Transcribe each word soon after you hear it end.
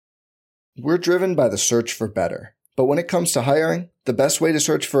We're driven by the search for better. But when it comes to hiring, the best way to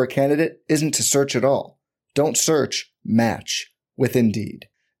search for a candidate isn't to search at all. Don't search, match with Indeed.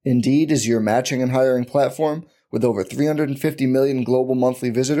 Indeed is your matching and hiring platform with over 350 million global monthly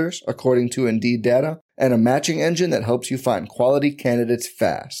visitors, according to Indeed data, and a matching engine that helps you find quality candidates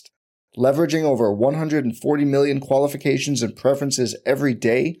fast. Leveraging over 140 million qualifications and preferences every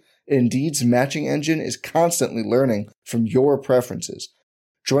day, Indeed's matching engine is constantly learning from your preferences.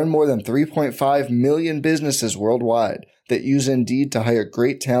 Join more than 3.5 million businesses worldwide that use Indeed to hire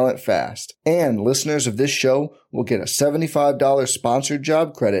great talent fast. And listeners of this show will get a $75 sponsored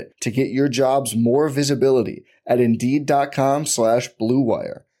job credit to get your jobs more visibility at Indeed.com/Blue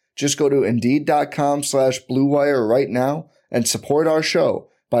Wire. Just go to Indeed.com/Blue Wire right now and support our show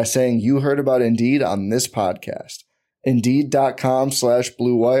by saying you heard about Indeed on this podcast.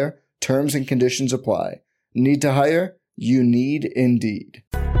 Indeed.com/Blue Wire. Terms and conditions apply. Need to hire? You need Indeed.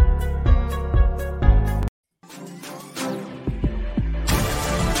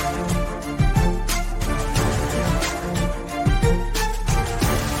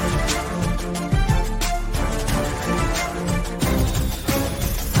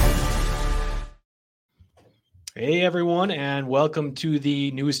 Hey everyone, and welcome to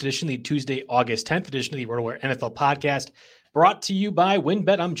the newest edition, the Tuesday, August 10th edition of the RotoWire NFL podcast, brought to you by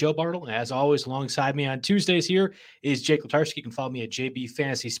WynnBET. I'm Joe Bartle. As always, alongside me on Tuesdays here is Jake Latarski. You can follow me at JB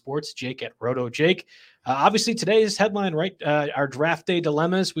Fantasy Sports, Jake at RotoJake. Obviously, today's headline, right? Our draft day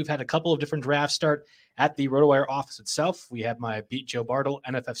dilemmas. We've had a couple of different drafts start at the RotoWire office itself. We had my Beat Joe Bartle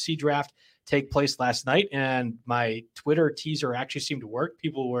NFFC draft take place last night, and my Twitter teaser actually seemed to work.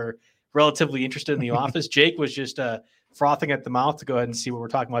 People were relatively interested in the office. Jake was just frothing at the mouth to go ahead and see what we're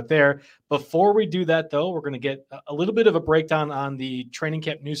talking about there. Before we do that, though, we're going to get a little bit of a breakdown on the training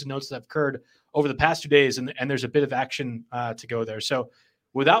camp news and notes that have occurred over the past 2 days, and there's a bit of action to go there. So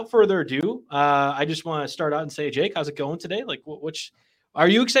without further ado, I just want to start out and say, Jake, how's it going today? Like, which are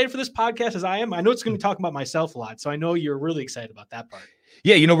you excited for this podcast as I am? I know it's going to be talking about myself a lot, so I know you're really excited about that part.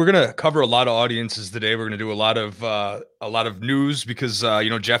 Yeah, we're going to cover a lot of audiences today. We're going to do a lot of news because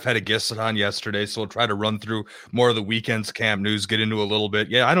Jeff had a guest on yesterday, so we'll try to run through more of the weekend's camp news, get into a little bit.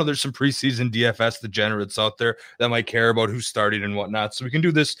 Yeah, I know there's some preseason DFS degenerates out there that might care about who's starting and whatnot, so we can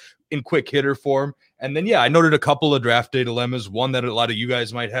do this in quick hitter form. And then, I noted a couple of draft day dilemmas, one that a lot of you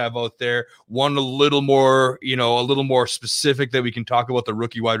guys might have out there, one a little more specific that we can talk about the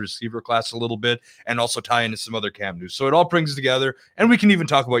rookie wide receiver class a little bit and also tie into some other camp news. So it all brings together, and we can even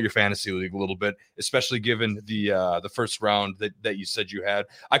talk about your fantasy league a little bit, especially given the first round that you said you had.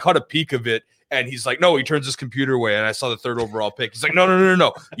 I caught a peek of it. And he's like, no, he turns his computer away. And I saw the third overall pick. He's like, no.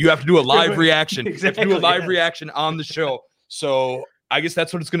 You have to do a live reaction. Exactly, you have to do a live reaction on the show. So I guess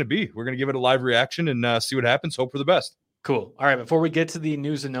that's what it's going to be. We're going to give it a live reaction and see what happens. Hope for the best. Cool. All right. Before we get to the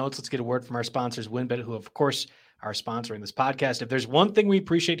news and notes, let's get a word from our sponsors, WynnBET, who, of course, are sponsoring this podcast. If there's one thing we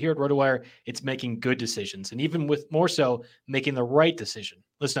appreciate here at RotoWire, it's making good decisions, and even with more so, making the right decision.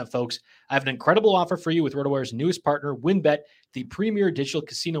 Listen up, folks. I have an incredible offer for you with RotoWire's newest partner, WynnBET, the premier digital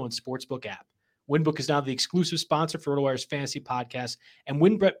casino and sportsbook app. WynnBook is now the exclusive sponsor for RotoWire's fantasy podcast, and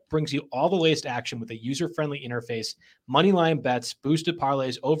WynnBET brings you all the latest action with a user-friendly interface, moneyline bets, boosted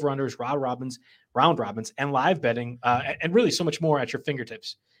parlays, over-unders, round robins, and live betting, and really so much more at your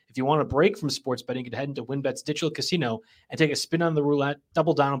fingertips. If you want a break from sports betting, you can head into WynnBET's digital casino and take a spin on the roulette,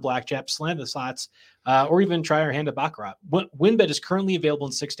 double down on blackjack, slam the slots, or even try our hand at baccarat. WynnBET is currently available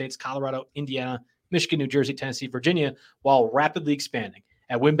in 6 states: Colorado, Indiana, Michigan, New Jersey, Tennessee, Virginia, while rapidly expanding.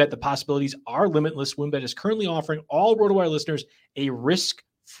 At WynnBET, the possibilities are limitless. WynnBET is currently offering all RotoWire listeners a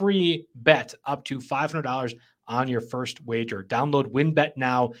risk-free bet up to $500 on your first wager. Download WynnBET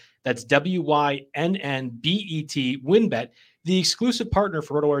now. That's WYNNBET, WynnBET, the exclusive partner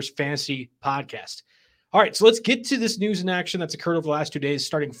for RotoWire's fantasy podcast. All right, so let's get to this news in action that's occurred over the last 2 days,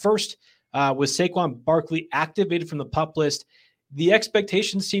 starting first with Saquon Barkley activated from the PUP list. The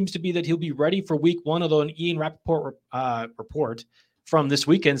expectation seems to be that he'll be ready for week one, although an Ian Rappaport report from this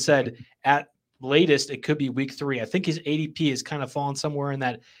weekend said at latest it could be week 3. I think his ADP is kind of fallen somewhere in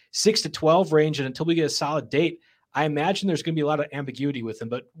that 6 to 12 range, and until we get a solid date, I imagine there's going to be a lot of ambiguity with him.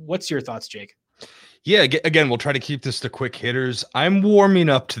 But what's your thoughts, Jake? Yeah, again, we'll try to keep this to quick hitters. I'm warming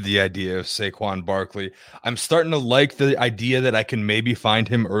up to the idea of Saquon Barkley. I'm starting to like the idea that I can maybe find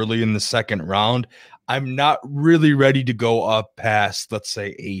him early in the second round. I'm not really ready to go up past, let's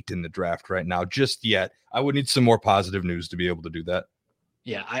say, 8 in the draft right now, just yet. I would need some more positive news to be able to do that.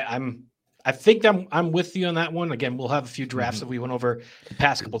 Yeah, I think I'm with you on that one. Again, we'll have a few drafts that we went over the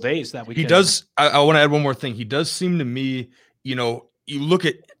past couple of days that we He does. I want to add one more thing. He does seem to me, you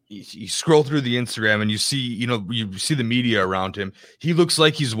scroll through the Instagram and you see the media around him. He looks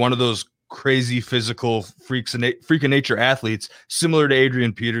like he's one of those crazy physical freak of nature athletes, similar to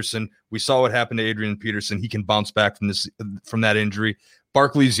Adrian Peterson. We saw what happened to Adrian Peterson. He can bounce back from that injury.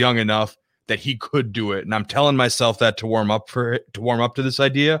 Barkley's young enough that he could do it. And I'm telling myself that to warm up to this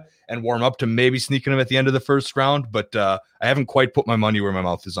idea and warm up to maybe sneaking him at the end of the first round. But I haven't quite put my money where my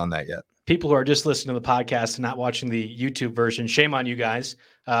mouth is on that yet. People who are just listening to the podcast and not watching the YouTube version, shame on you guys.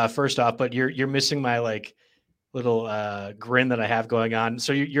 First off, but you're missing my like little grin that I have going on.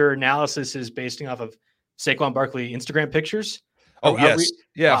 So your analysis is based off of Saquon Barkley Instagram pictures. Oh, yes.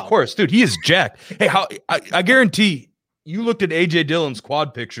 Yeah, wow. Of course, dude. He is jacked. Hey, I guarantee you looked at AJ Dillon's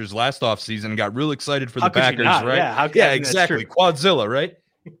quad pictures last offseason and got real excited for the Packers, right? Yeah, exactly. Quadzilla, right?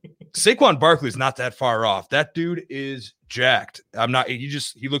 Saquon Barkley's not that far off. That dude is jacked.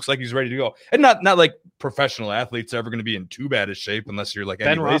 He looks like he's ready to go. And not like professional athletes are ever going to be in too bad a shape unless you're like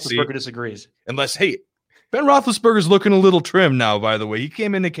Ben Roethlisberger disagrees. Unless, hey, Ben Roethlisberger's looking a little trim now, by the way. He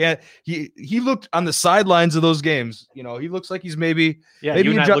came in he looked on the sidelines of those games. You know, he looks like he's maybe you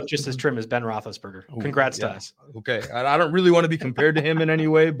and I look just as trim as Ben Roethlisberger. Congrats to us. Okay. I don't really want to be compared to him in any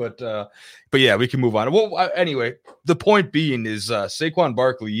way, but yeah, we can move on. Well, anyway, the point being is Saquon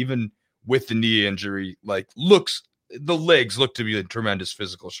Barkley, even with the knee injury, like the legs look to be in tremendous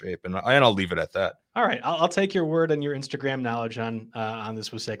physical shape, and I'll leave it at that. All right, I'll take your word and your Instagram knowledge on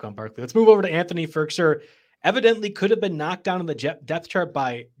this with Saquon Barkley. Let's move over to Anthony Firkser. Evidently could have been knocked down in the depth chart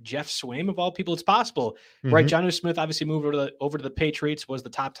by Jeff Swaim, of all people. It's possible, right? Jonnu Smith obviously moved over to the Patriots, was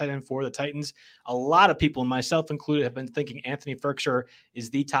the top tight end for the Titans. A lot of people, myself included, have been thinking Anthony Firkser is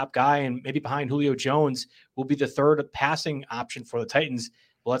the top guy, and maybe behind Julio Jones will be the third passing option for the Titans.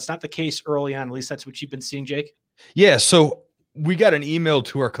 Well, that's not the case early on. At least that's what you've been seeing, Jake. Yeah, so we got an email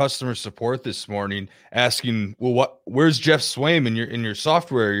to our customer support this morning asking, well, where's Jeff Swaim in your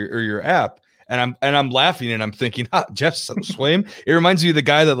software or your app? And I'm laughing and I'm thinking, Jeff Swaim. It reminds me of the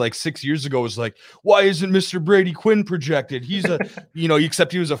guy that like 6 years ago was like, why isn't Mr. Brady Quinn projected? He's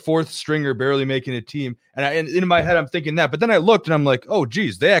except he was a fourth stringer, barely making a team. And in my head, I'm thinking that. But then I looked and I'm like, oh,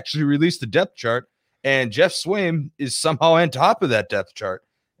 geez, they actually released the depth chart, and Jeff Swaim is somehow on top of that depth chart.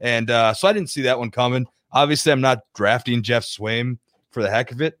 And so I didn't see that one coming. Obviously, I'm not drafting Jeff Swaim for the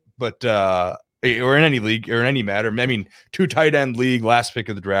heck of it, but or in any league or in any matter. I mean, 2 tight end league, last pick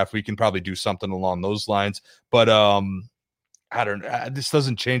of the draft, we can probably do something along those lines. But I don't know. This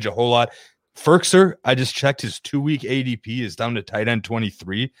doesn't change a whole lot. Firkser, I just checked his 2-week ADP is down to tight end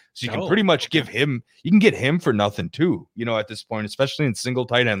 23. So you can pretty much get him for nothing too, at this point, especially in single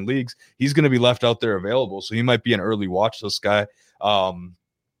tight end leagues. He's going to be left out there available. So he might be an early watch list guy.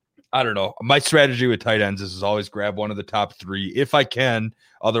 I don't know. My strategy with tight ends is always grab one of the top 3 if I can.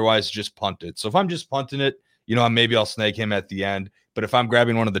 Otherwise, just punt it. So if I'm just punting it, maybe I'll snag him at the end. But if I'm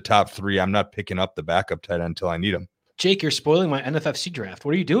grabbing one of the top 3, I'm not picking up the backup tight end until I need him. Jake, you're spoiling my NFFC draft.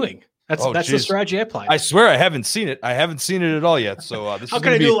 What are you doing? That's the strategy I applied. I swear I haven't seen it. I haven't seen it at all yet. So this How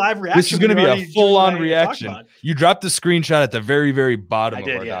can I do a live reaction? This is going to be a full-on reaction. You dropped the screenshot at the very, very bottom of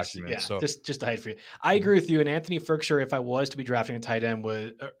our document. Yeah, so just to hide for you. I agree with you. And Anthony Firkser, if I was to be drafting a tight end,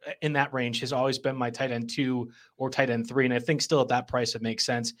 was in that range, has always been my tight end 2 or tight end 3. And I think still at that price, it makes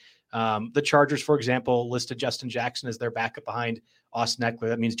sense. The Chargers, for example, listed Justin Jackson as their backup behind Austin Eckler.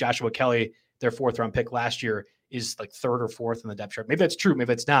 That means Joshua Kelly, their 4th-round pick last year, is like 3rd or 4th in the depth chart. Maybe that's true.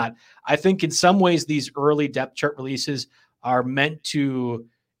 Maybe it's not. I think in some ways these early depth chart releases are meant to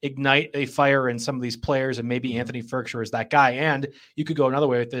ignite a fire in some of these players, and maybe Anthony Firkser is that guy. And you could go another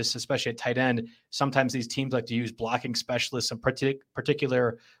way with this, especially at tight end. Sometimes these teams like to use blocking specialists in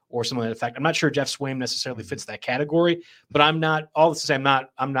particular or something like that. I'm not sure Jeff Swaim necessarily fits that category, but I'm not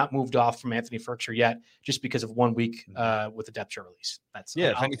moved off from Anthony Firkser yet just because of 1 week with the depth chart release. That's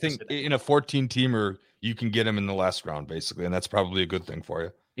if anything in a 14-teamer, you can get him in the last round basically, and that's probably a good thing for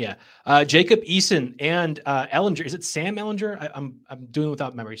you. Yeah. Jacob Eason and Ellinger. Is it Sam Ellinger? I'm doing it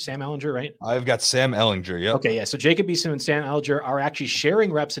without memory. Sam Ellinger, right? I've got Sam Ellinger. Yep. Okay. Yeah. So Jacob Eason and Sam Ellinger are actually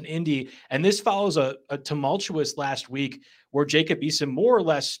sharing reps in Indy. And this follows a tumultuous last week where Jacob Eason more or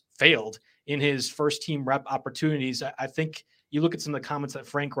less failed in his first team rep opportunities. I think you look at some of the comments that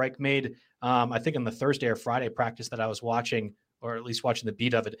Frank Reich made, I think on the Thursday or Friday practice that I was watching, or at least watching the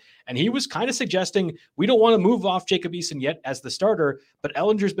beat of it. And he was kind of suggesting we don't want to move off Jacob Eason yet as the starter, but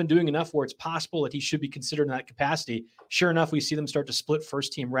Ellinger's been doing enough where it's possible that he should be considered in that capacity. Sure enough, we see them start to split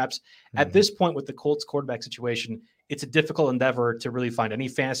first team reps. At this point with the Colts quarterback situation, it's a difficult endeavor to really find any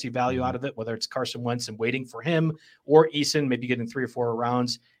fantasy value out of it, whether it's Carson Wentz and waiting for him or Eason, maybe getting 3 or 4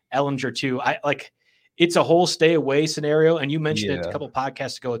 rounds, Ellinger too. It's a whole stay away scenario. And you mentioned it a couple of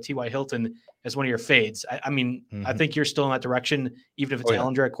podcasts ago with T.Y. Hilton as one of your fades. I mean, I think you're still in that direction, even if it's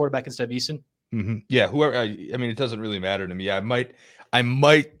Ellinger at quarterback instead of Eason. Yeah. Whoever, it doesn't really matter to me. I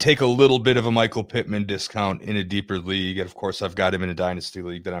might take a little bit of a Michael Pittman discount in a deeper league. And of course, I've got him in a dynasty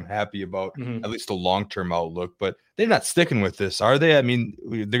league that I'm happy about, at least the long-term outlook. But they're not sticking with this, are they? I mean,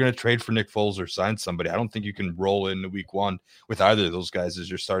 they're going to trade for Nick Foles or sign somebody. I don't think you can roll into week one with either of those guys as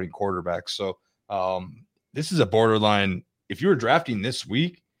your starting quarterback. So this is a borderline. If you were drafting this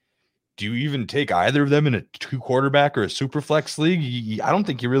week, do you even take either of them in a 2-quarterback or a super flex league? I don't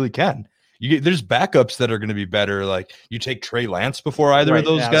think you really can. There's backups that are going to be better. Like you take Trey Lance before either of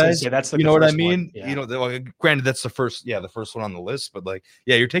those guys. Say, that's you know what I mean? Yeah. Granted, that's the first one on the list, but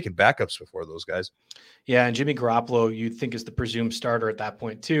you're taking backups before those guys. Yeah, and Jimmy Garoppolo, you think is the presumed starter at that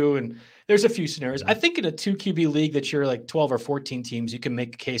point too. And there's a few scenarios. I think in a 2 QB league that you're like 12 or 14 teams, you can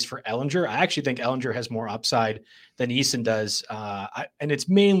make a case for Ehlinger. I actually think Ehlinger has more upside than Eason does, and it's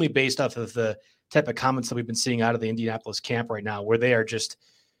mainly based off of the type of comments that we've been seeing out of the Indianapolis camp right now, where they're just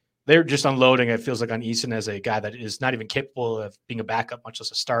unloading, it feels like, on Eason as a guy that is not even capable of being a backup, much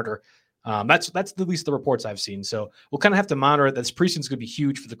less a starter. That's at least the reports I've seen. So we'll kind of have to monitor it. This preseason is going to be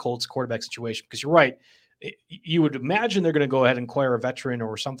huge for the Colts quarterback situation, because you're right. You would imagine they're going to go ahead and acquire a veteran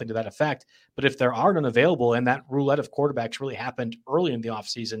or something to that effect. But if there are none available and that roulette of quarterbacks really happened early in the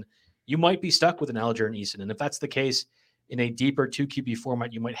offseason, you might be stuck with an Ehlinger and Eason. And if that's the case in a deeper 2 QB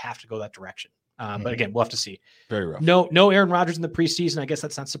format, you might have to go that direction. But again, we'll have to see. Very rough. No Aaron Rodgers in the preseason. I guess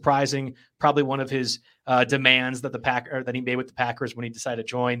that's not surprising. Probably one of his demands that that he made with the Packers when he decided to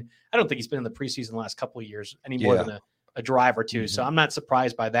join. I don't think he's been in the preseason the last couple of years any more than a drive or two. So I'm not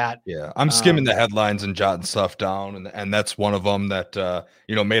surprised by that. Yeah, I'm skimming the headlines and jotting stuff down, and that's one of them that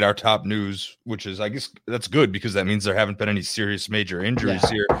made our top news, which is, I guess that's good, because that means there haven't been any serious major injuries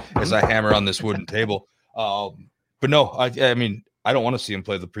here as I hammer on this wooden table. But no, I mean, I don't want to see him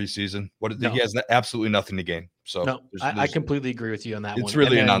play the preseason. He has absolutely nothing to gain. So no, I completely agree with you on that one. It's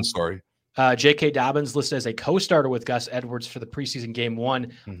really a non-story. J.K. Dobbins listed as a co-starter with Gus Edwards for the preseason game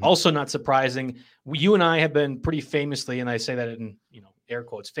 1. Also not surprising. You and I have been pretty famously, and I say that in air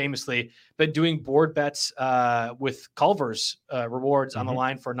quotes, famously, been doing board bets with Culver's rewards on the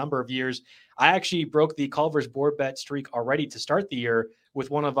line for a number of years. I actually broke the Culver's board bet streak already to start the year with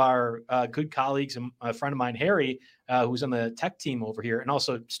one of our good colleagues and a friend of mine, Harry, who's on the tech team over here, and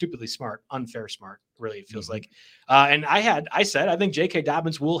also stupidly smart, unfair smart, really, it feels like. And I said, I think J.K.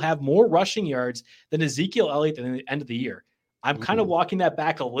 Dobbins will have more rushing yards than Ezekiel Elliott at the end of the year. I'm kind of walking that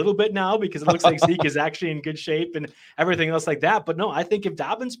back a little bit now, because it looks like Zeke is actually in good shape and everything else like that. But no, I think if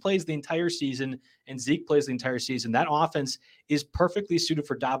Dobbins plays the entire season and Zeke plays the entire season, that offense is perfectly suited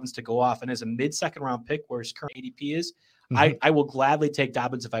for Dobbins to go off. And as a mid-second round pick, where his current ADP is, I will gladly take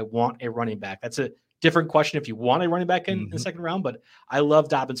Dobbins if I want a running back. That's a different question if you want a running back in the second round, but I love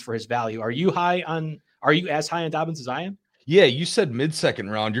Dobbins for his value. Are you as high on Dobbins as I am? Yeah, you said mid-second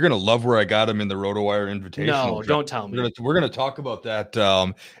round. You're going to love where I got him in the RotoWire Invitational. No, don't tell me. We're going to talk about that.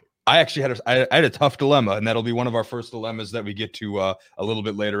 I actually had a tough dilemma, and that'll be one of our first dilemmas that we get to a little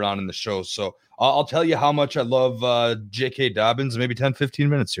bit later on in the show. So I'll tell you how much I love J.K. Dobbins, maybe 10, 15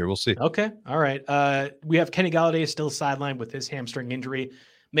 minutes here. We'll see. Okay. All right. We have Kenny Golladay still sidelined with his hamstring injury.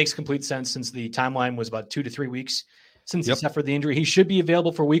 Makes complete sense, since the timeline was about 2 to 3 weeks since he suffered the injury. He should be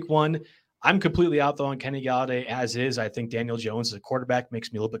available for week 1. I'm completely out, though, on Kenny Golladay as is. I think Daniel Jones as a quarterback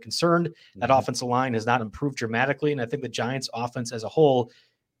makes me a little bit concerned. That offensive line has not improved dramatically, and I think the Giants' offense as a whole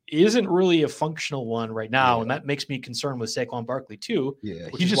isn't really a functional one right now, and that makes me concerned with Saquon Barkley too. Yeah,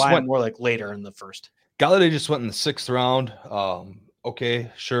 which is why I'm more like later in the first. Golladay just went in the 6th round.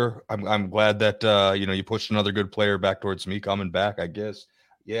 Okay, sure. I'm glad that you pushed another good player back towards me coming back, I guess.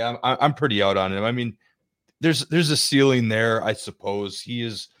 Yeah, I'm pretty out on him. I mean, there's a ceiling there, I suppose. He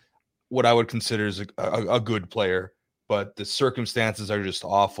is what I would consider is a good player, but the circumstances are just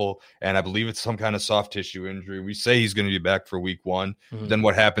awful. And I believe it's some kind of soft tissue injury. We say he's going to be back for week 1. Then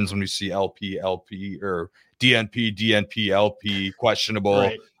what happens when we see LP, or DNP, LP,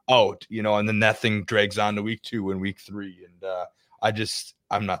 questionable out, and then that thing drags on to week 2 and week 3. And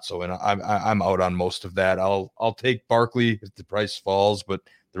I'm not so in. I'm out on most of that. I'll take Barkley if the price falls, but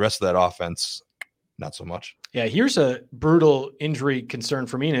the rest of that offense, not so much. Yeah, here's a brutal injury concern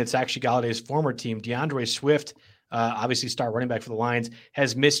for me, and it's actually Galladay's former team. DeAndre Swift, obviously star running back for the Lions,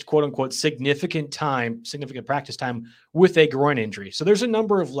 has missed quote-unquote significant practice time with a groin injury. So there's a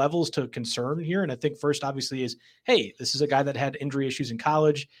number of levels to concern here, and I think first obviously is, hey, this is a guy that had injury issues in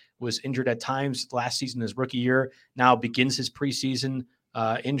college, was injured at times last season, his rookie year, now begins his preseason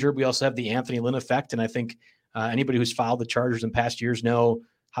injured. We also have the Anthony Lynn effect, and I think anybody who's followed the Chargers in past years know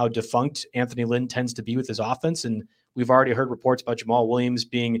how defunct Anthony Lynn tends to be with his offense. And we've already heard reports about Jamal Williams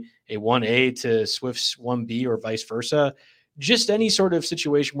being a 1A to Swift's 1B or vice versa. just any sort of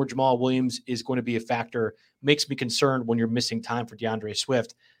situation where Jamal Williams is going to be a factor makes me concerned when you're missing time for DeAndre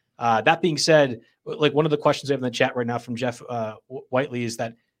Swift. That being said, like one of the questions we have in the chat right now from Jeff Whiteley is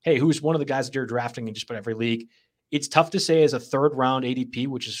that, hey, who's one of the guys that you're drafting in just about every league? It's tough to say as a third round ADP,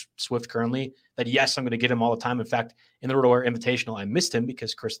 which is Swift currently, that yes, I'm going to get him all the time. In fact, in the RotoWire Invitational, I missed him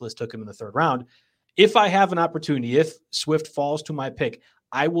because Chris Liss took him in the third round. If I have an opportunity, if Swift falls to my pick,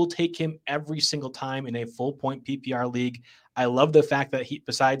 I will take him every single time in a full point PPR league. I love the fact that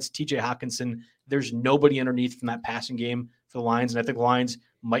besides TJ Hawkinson, there's nobody underneath from that passing game for the Lions. And I think the Lions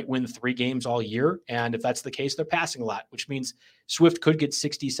might win 3 games all year. And if that's the case, they're passing a lot, which means Swift could get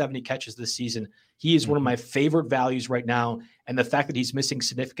 60, 70 catches this season. He is one of my favorite values right now. And the fact that he's missing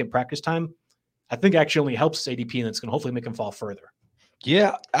significant practice time, I think actually only helps his ADP, and it's going to hopefully make him fall further.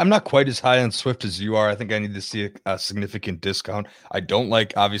 Yeah, I'm not quite as high on Swift as you are. I think I need to see a significant discount.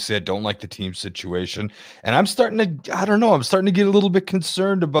 Obviously I don't like the team situation. And I'm starting to get a little bit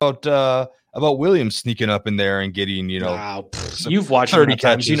concerned about Williams sneaking up in there and getting, you've watched 30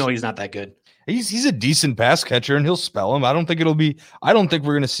 catches. You know he's not that good. He's a decent pass catcher and he'll spell him. I don't think we're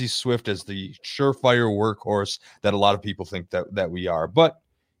going to see Swift as the surefire workhorse that a lot of people think that we are. But,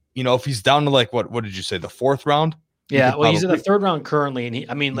 if he's down to like, what did you say? The 4th round? Yeah, well, he's in the 3rd round currently,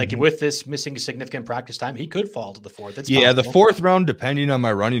 and with this missing significant practice time, he could fall to the 4th. It's possible. The 4th round, depending on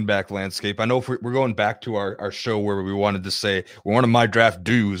my running back landscape. I know if we're going back to our show where we wanted to say one of my draft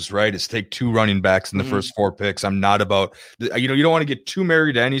do's, right, is take 2 running backs in the first 4 picks. I'm not about, you don't want to get too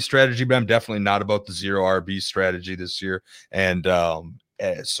married to any strategy, but I'm definitely not about the 0 RB strategy this year. And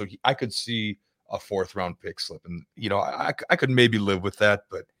so I could see a 4th round pick slip, and I could maybe live with that,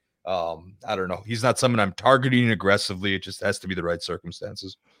 but. I don't know. He's not someone I'm targeting aggressively. It just has to be the right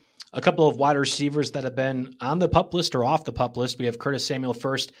circumstances. A couple of wide receivers that have been on the PUP list or off the PUP list. We have Curtis Samuel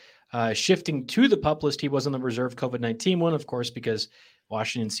first, shifting to the PUP list. He was on the reserve COVID-19 one, of course, because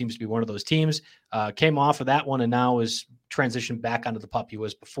Washington seems to be one of those teams. Came off of that one and now is transitioned back onto the PUP he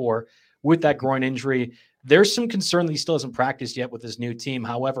was before with that groin injury. There's some concern that he still hasn't practiced yet with his new team.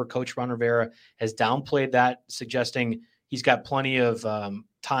 However, Coach Ron Rivera has downplayed that, suggesting he's got plenty of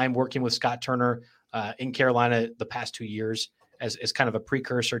time working with Scott Turner in Carolina the past 2 years as kind of a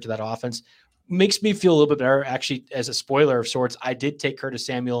precursor to that offense. Makes me feel a little bit better. Actually, as a spoiler of sorts, I did take Curtis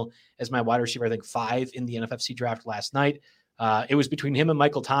Samuel as my wide receiver, I think 5 in the NFFC draft last night. It was between him and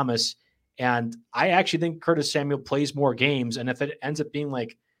Michael Thomas. And I actually think Curtis Samuel plays more games. And if it ends up being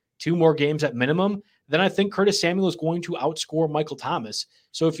like 2 more games at minimum, then I think Curtis Samuel is going to outscore Michael Thomas.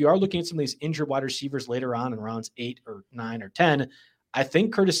 So if you are looking at some of these injured wide receivers later on in rounds 8 or 9 or 10, I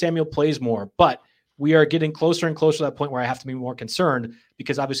think Curtis Samuel plays more, but we are getting closer and closer to that point where I have to be more concerned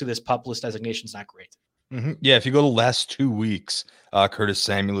because obviously this PUP list designation is not great. Mm-hmm. Yeah, if you go the last 2 weeks, Curtis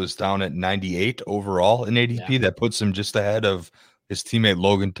Samuel is down at 98 overall in ADP. Yeah. That puts him just ahead of his teammate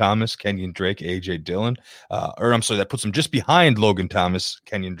Logan Thomas, Kenyon Drake, AJ Dillon. That puts him just behind Logan Thomas,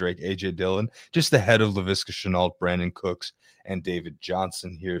 Kenyon Drake, AJ Dillon, just ahead of Laviska Shenault, Brandon Cooks, and David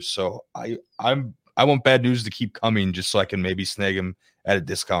Johnson here. So I want bad news to keep coming just so I can maybe snag him at a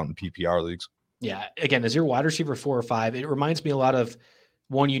discount in PPR leagues. Yeah. Again, as your wide receiver 4 or 5, it reminds me a lot of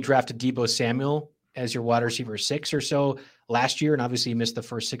when you drafted Deebo Samuel as your wide receiver 6 or so last year. And obviously he missed the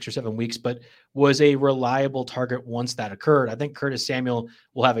first 6 or 7 weeks, but was a reliable target once that occurred. I think Curtis Samuel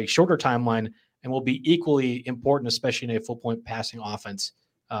will have a shorter timeline and will be equally important, especially in a full point passing offense.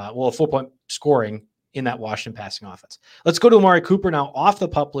 A full point scoring in that Washington passing offense. Let's go to Amari Cooper now off the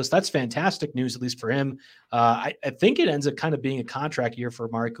PUP list. That's fantastic news, at least for him. I think it ends up kind of being a contract year for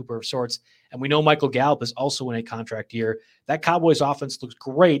Amari Cooper of sorts. And we know Michael Gallup is also in a contract year. That Cowboys offense looks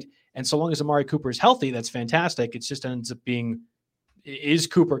great. And so long as Amari Cooper is healthy, that's fantastic. It just ends up being, is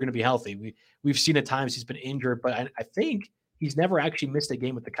Cooper going to be healthy? We've seen at times he's been injured, but I think he's never actually missed a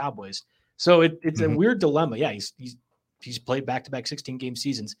game with the Cowboys. So it's a weird dilemma. Yeah, he's played back-to-back 16-game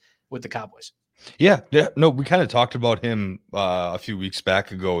seasons with the Cowboys. Yeah. No, we kind of talked about him a few weeks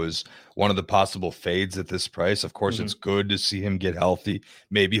back ago as one of the possible fades at this price. Of course, it's good to see him get healthy.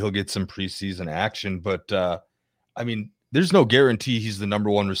 Maybe he'll get some preseason action, but there's no guarantee he's the number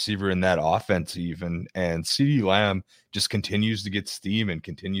 1 receiver in that offense even. And CeeDee Lamb just continues to get steam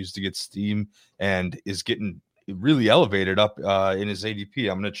and is getting really elevated up in his ADP.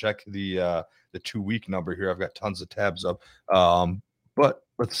 I'm going to check the 2-week number here. I've got tons of tabs up. But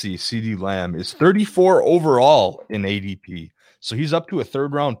let's see, CeeDee Lamb is 34 overall in ADP. So he's up to a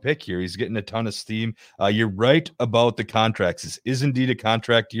 3rd round pick here. He's getting a ton of steam. You're right about the contracts. This is indeed a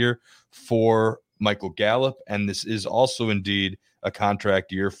contract year for Michael Gallup, and this is also indeed a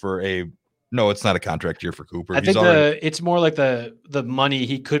contract year for a No, it's not a contract year for Cooper. I think it's more like the money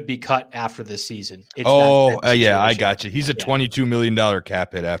he could be cut after this season. It's yeah, I got you. He's a $22 million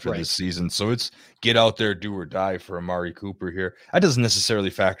cap hit after Right. this season. So it's get out there, do or die for Amari Cooper here. That doesn't necessarily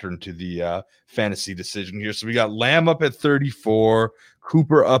factor into the fantasy decision here. So we got Lamb up at 34,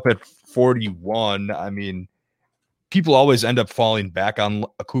 Cooper up at 41. I mean, people always end up falling back on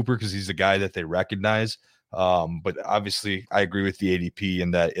Cooper because he's a guy that they recognize. But obviously, I agree with the ADP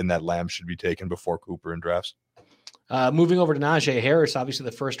in that Lamb should be taken before Cooper in drafts. Moving over to Najee Harris, obviously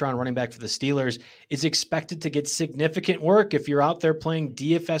the first-round running back for the Steelers, is expected to get significant work. If you're out there playing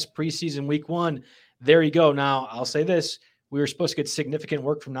DFS preseason week 1, there you go. Now, I'll say this. We were supposed to get significant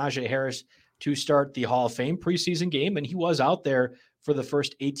work from Najee Harris to start the Hall of Fame preseason game, and he was out there for the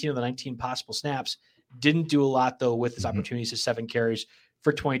first 18 of the 19 possible snaps. Didn't do a lot, though, with his opportunities to 7 carries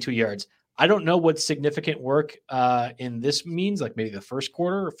for 22 yards. I don't know what significant work in this means, like maybe the first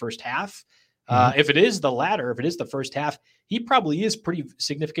quarter or first half. If it is the latter, if it is the first half, he probably is pretty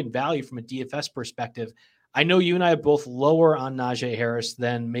significant value from a DFS perspective. I know you and I are both lower on Najee Harris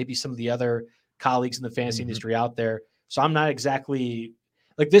than maybe some of the other colleagues in the fantasy industry out there. So I'm not exactly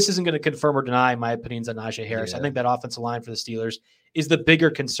like this isn't going to confirm or deny my opinions on Najee Harris. I think that offensive line for the Steelers is the bigger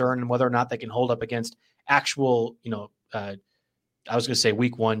concern and whether or not they can hold up against actual, I was going to say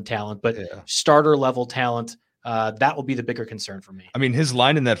week 1 talent, but starter level talent. That will be the bigger concern for me. I mean, his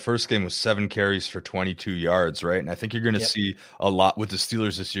line in that first game was 7 carries for 22 yards, right? And I think you're going to see a lot with the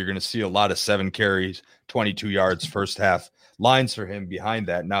Steelers this year. You're going to see a lot of 7 carries, 22 yards first half lines for him behind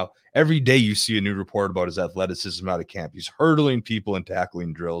that. Now, every day you see a new report about his athleticism out of camp. He's hurdling people and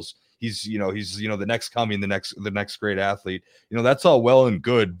tackling drills. He's the next coming, the next great athlete. That's all well and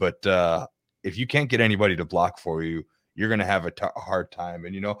good, but if you can't get anybody to block for you, you're going to have a hard time.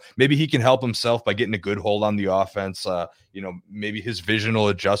 And, maybe he can help himself by getting a good hold on the offense. Maybe his vision will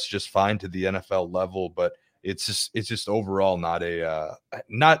adjust just fine to the NFL level, but it's just overall not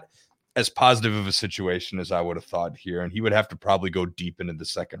as positive of a situation as I would have thought here. And he would have to probably go deep into the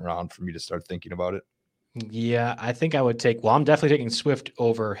second round for me to start thinking about it. Yeah, I think I would I'm definitely taking Swift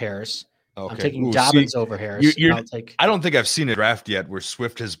over Harris. Okay. I'm taking Dobbins over Harris. I don't think I've seen a draft yet where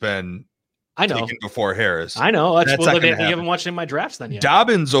Swift has been taken before Harris. I know. You haven't watched any of my drafts then yet.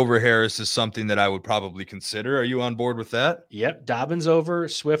 Dobbins over Harris is something that I would probably consider. Are you on board with that? Yep. Dobbins over,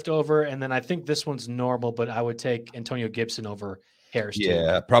 Swift over, and then I think this one's normal, but I would take Antonio Gibson over Harris too.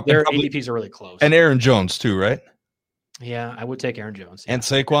 Yeah, their ADPs are really close. And Aaron Jones too, right? Yeah, I would take Aaron Jones. Yeah. And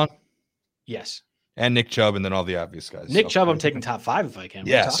Saquon? Yes. And Nick Chubb, and then all the obvious guys. Nick Chubb, I'm taking top 5 if I can.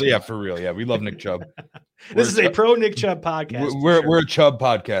 Yeah, for real. Yeah, we love Nick Chubb. This is a pro Nick Chubb podcast. We're a Chubb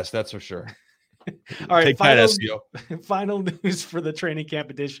podcast, that's for sure. All right, take final news for the training camp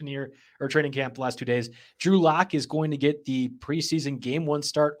edition here, or training camp the last 2 days. Drew Lock is going to get the preseason game 1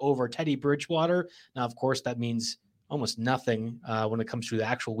 start over Teddy Bridgewater. Now, of course, that means almost nothing when it comes to the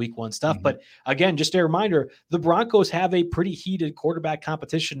actual week 1 stuff. But again, just a reminder, the Broncos have a pretty heated quarterback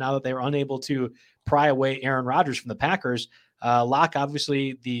competition now that they were unable to pry away Aaron Rodgers from the Packers. Locke,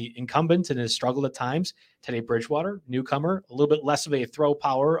 obviously the incumbent and has struggled at times. Teddy Bridgewater, newcomer, a little bit less of a throw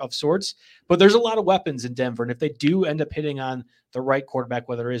power of sorts, but there's a lot of weapons in Denver. And if they do end up hitting on the right quarterback,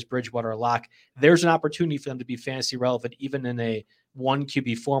 whether it is Bridgewater or Locke, there's an opportunity for them to be fantasy relevant, even in a 1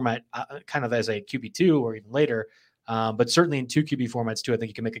 QB format, kind of as a QB2 or even later. But certainly in 2 QB formats too, I think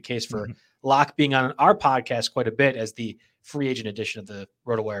you can make a case for Locke being on our podcast quite a bit as the free agent edition of the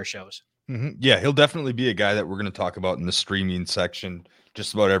RotoWire shows. Yeah, he'll definitely be a guy that we're going to talk about in the streaming section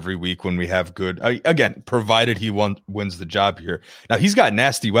just about every week when we have good, again, provided he wins the job here. Now, he's got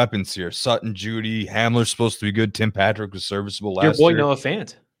nasty weapons here. Sutton, Judy, Hamler's supposed to be good. Tim Patrick was serviceable last year. Your boy Noah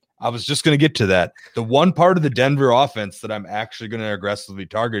Fant. I was just going to get to that. The one part of the Denver offense that I'm actually going to aggressively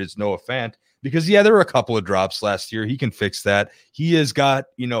target is Noah Fant, because there were a couple of drops last year. He can fix that. He has got,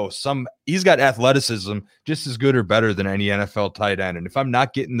 he's got athleticism just as good or better than any NFL tight end. And if I'm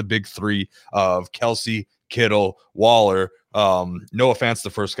not getting the big 3 of Kelsey, Kittle, Waller, Noah Fant's the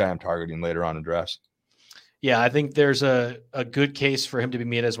first guy I'm targeting later on in drafts. Yeah, I think there's a good case for him to be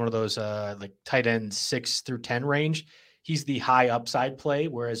made as one of those like tight end 6 through 10 range. He's the high upside play,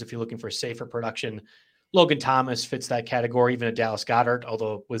 whereas if you're looking for safer production, Logan Thomas fits that category, even a Dallas Goedert,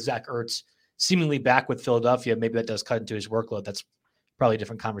 although with Zach Ertz seemingly back with Philadelphia, maybe that does cut into his workload. That's probably a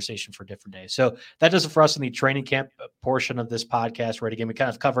different conversation for a different day. So that does it for us in the training camp portion of this podcast. Right, again, we kind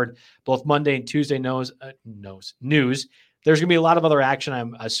of covered both Monday and Tuesday news. There's going to be a lot of other action,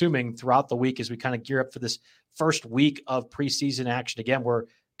 I'm assuming, throughout the week as we kind of gear up for this first week of preseason action. Again, we're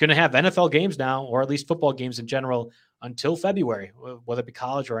going to have NFL games now, or at least football games in general, until February, whether it be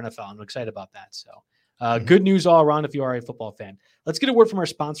college or NFL. I'm excited about that. So Good news all around if you are a football fan. Let's get a word from our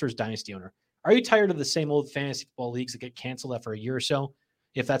sponsors, Dynasty Owner. Are you tired of the same old fantasy football leagues that get canceled after a year or so?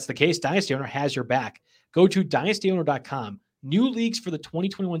 If that's the case, Dynasty Owner has your back. Go to dynastyowner.com. New leagues for the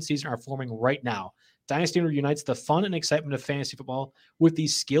 2021 season are forming right now. Dynasty Owner unites the fun and excitement of fantasy football with the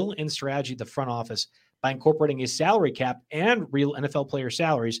skill and strategy of the front office by incorporating a salary cap and real NFL player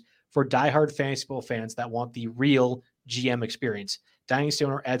salaries for diehard fantasy football fans that want the real GM experience. Dynasty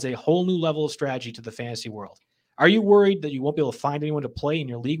Owner adds a whole new level of strategy to the fantasy world. Are you worried that you won't be able to find anyone to play in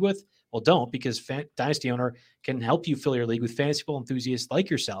your league with? Well, don't, because Dynasty Owner can help you fill your league with fantasy football enthusiasts like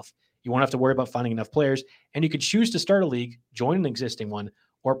yourself. You won't have to worry about finding enough players, and you can choose to start a league, join an existing one,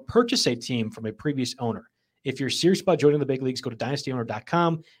 or purchase a team from a previous owner. If you're serious about joining the big leagues, go to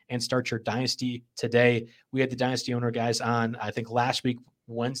dynastyowner.com and start your dynasty today. We had the Dynasty Owner guys on, I think, last week,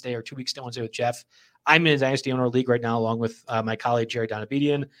 Wednesday, or 2 weeks ago, Wednesday with Jeff. I'm in a Dynasty Owner league right now, along with my colleague, Jerry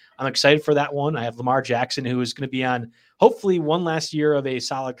Donabedian. I'm excited for that one. I have Lamar Jackson, who is going to be on hopefully one last year of a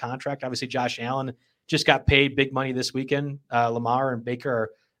solid contract. Obviously, Josh Allen just got paid big money this weekend. Lamar and Baker are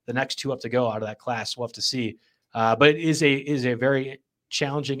the next two up to go out of that class. We'll have to see. But it is a very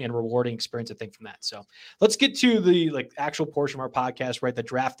challenging and rewarding experience, I think, from that. So let's get to the actual portion of our podcast, right? The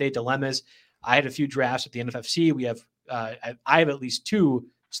draft day dilemmas. I had a few drafts at the NFFC. We have I have at least two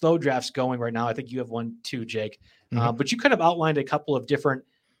slow drafts going right now. I think you have one too, Jake. But you kind of outlined a couple of different,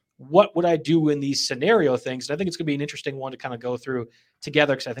 what would I do in these scenario things? And I think it's going to be an interesting one to kind of go through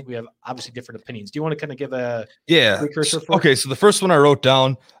together, because I think we have obviously different opinions. Do you want to kind of give a precursor for Okay, so the first one I wrote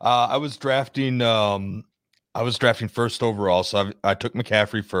down, I was drafting first overall, so I took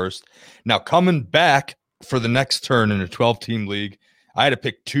McCaffrey first. Now, coming back for the next turn in a 12-team league, I had to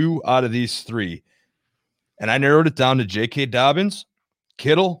pick two out of these three, and I narrowed it down to J.K. Dobbins,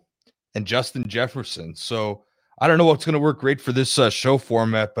 Kittle, and Justin Jefferson. So I don't know what's going to work great for this show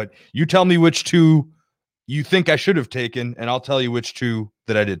format, but you tell me which two you think I should have taken, and I'll tell you which two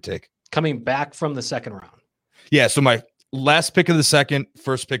that I did take. Coming back from the second round. Yeah, so my last pick of the second,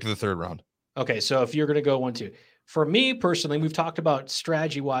 first pick of the third round. Okay, so if you're going to go 1-2. For me personally, we've talked about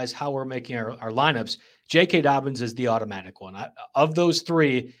strategy-wise how we're making our lineups. J.K. Dobbins is the automatic one. Of those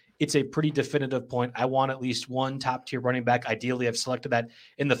three, it's a pretty definitive point. I want at least one top-tier running back. Ideally, I've selected that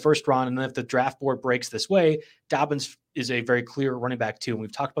in the first round, and then if the draft board breaks this way, Dobbins is a very clear running back too. And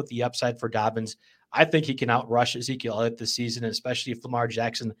we've talked about the upside for Dobbins. I think he can outrush Ezekiel Elliott this season, especially if Lamar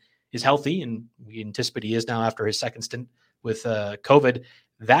Jackson is healthy, and we anticipate he is now after his second stint with COVID.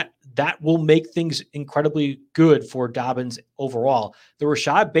 That will make things incredibly good for Dobbins overall. The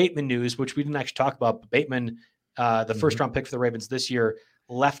Rashad Bateman news, which we didn't actually talk about, but Bateman, the first round pick for the Ravens this year,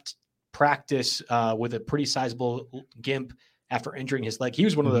 left practice with a pretty sizable gimp after injuring his leg. He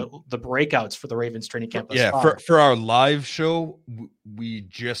was one of the breakouts for the Ravens training camp. For our live show, we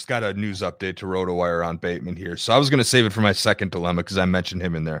just got a news update to RotoWire on Bateman here. So I was going to save it for my second dilemma because I mentioned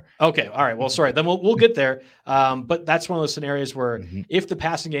him in there. Okay. All right. Well, sorry. Then we'll get there. But that's one of those scenarios where if the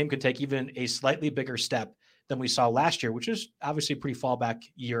passing game could take even a slightly bigger step than we saw last year, which is obviously a pretty fallback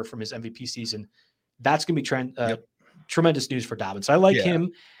year from his MVP season, that's going to be tremendous news for Dobbins. So I like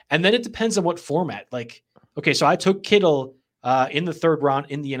him. And then it depends on what format. Like, okay, so I took Kittle in the third round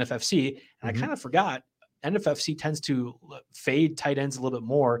in the NFFC, and I kind of forgot NFFC tends to fade tight ends a little bit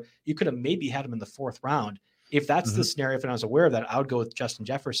more. You could have maybe had him in the fourth round. If that's the scenario, if I was aware of that, I would go with Justin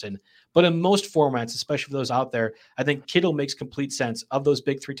Jefferson. But in most formats, especially for those out there, I think Kittle makes complete sense. Of those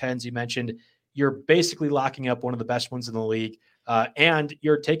big three tight ends you mentioned, you're basically locking up one of the best ones in the league, and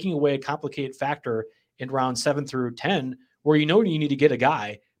you're taking away a complicated factor in round 7 through 10, where you need to get a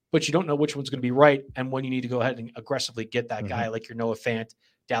guy, but you don't know which one's going to be right and when you need to go ahead and aggressively get that guy, like your Noah Fant,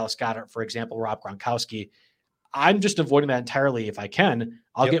 Dallas Goedert, for example, Rob Gronkowski. I'm just avoiding that entirely if I can.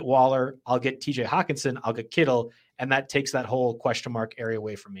 I'll get Waller, I'll get TJ Hawkinson, I'll get Kittle, and that takes that whole question mark area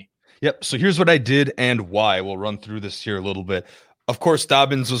away from me. Yep. So here's what I did and why. We'll run through this here a little bit. Of course,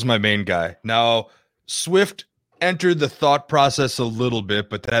 Dobbins was my main guy. Now, Swift entered the thought process a little bit,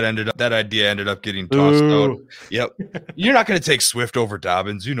 but that idea ended up getting tossed out. Yep. You're not going to take Swift over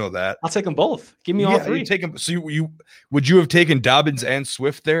Dobbins. You know that. I'll take them both. Give me all three. You take them. So would you have taken Dobbins and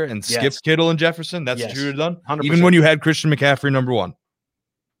Swift there and skipped Kittle and Jefferson? That's what you would have done? 100%. Even when you had Christian McCaffrey number one?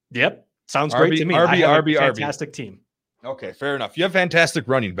 Yep. Sounds great to me. Fantastic team. Okay, fair enough. You have fantastic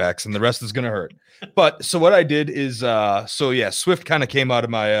running backs, and the rest is going to hurt. But so what I did is, Swift kind of came out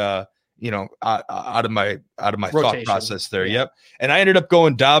of my out of my thought process there. Yeah. Yep. And I ended up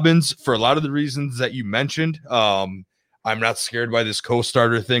going Dobbins for a lot of the reasons that you mentioned. I'm not scared by this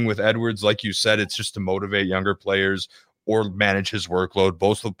co-starter thing with Edwards. Like you said, it's just to motivate younger players. or manage his workload,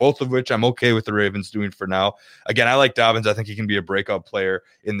 both of which I'm okay with the Ravens doing for now. Again, I like Dobbins. I think he can be a breakout player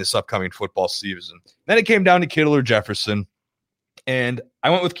in this upcoming football season. Then it came down to Kittle or Jefferson, and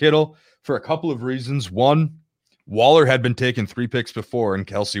I went with Kittle for a couple of reasons. One, Waller had been taken 3 picks before, and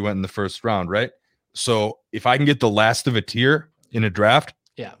Kelsey went in the first round, right? So if I can get the last of a tier in a draft,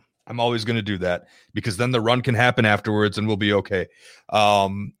 yeah, I'm always going to do that, because then the run can happen afterwards and we'll be okay.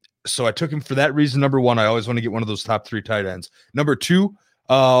 So I took him for that reason. Number one, I always want to get one of those top 3 tight ends. Number two,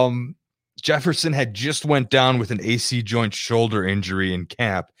 Jefferson had just went down with an AC joint shoulder injury in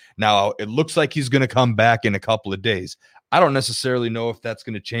camp. Now it looks like he's going to come back in a couple of days. I don't necessarily know if that's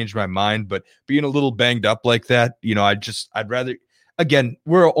going to change my mind, but being a little banged up like that, I'd rather, again,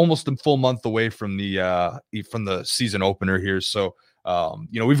 we're almost a full month away from the season opener here. So,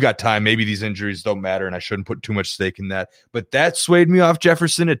 we've got time. Maybe these injuries don't matter and I shouldn't put too much stake in that, but that swayed me off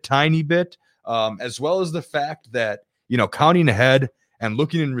Jefferson a tiny bit, as well as the fact that, counting ahead and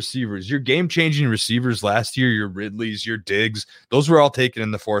looking in receivers, your game-changing receivers last year, your Ridleys, your Diggs, those were all taken in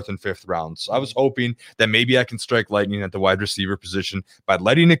the 4th and 5th rounds. So I was hoping that maybe I can strike lightning at the wide receiver position by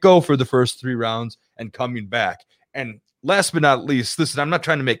letting it go for the first 3 rounds and coming back. And last but not least, listen, I'm not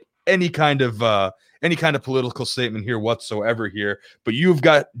trying to make any kind of political statement here whatsoever here, but you've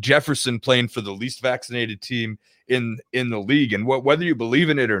got Jefferson playing for the least vaccinated team in the league, and whether you believe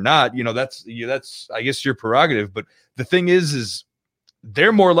in it or not, that's I guess your prerogative. But the thing is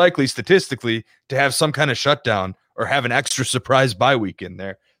they're more likely statistically to have some kind of shutdown or have an extra surprise bye week in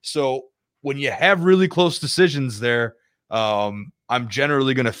there. So when you have really close decisions there, I'm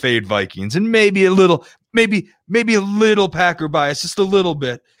generally going to fade Vikings, and maybe a little Packer bias, just a little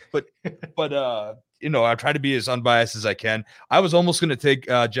bit, but I try to be as unbiased as I can. I was almost going to take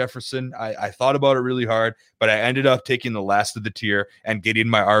Jefferson. I thought about it really hard, but I ended up taking the last of the tier and getting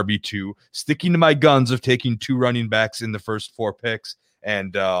my RB2, sticking to my guns of taking 2 running backs in the first 4 picks.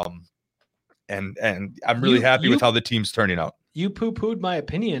 And I'm really happy with how the team's turning out. You poo-pooed my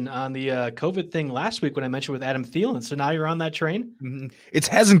opinion on the COVID thing last week when I mentioned with Adam Thielen. So now you're on that train? Mm-hmm. It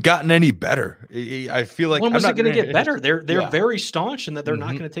hasn't gotten any better. I feel like when was it going to get better? They're very staunch in that they're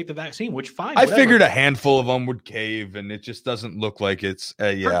not going to take the vaccine, which fine. I figured a handful of them would cave, and it just doesn't look like it's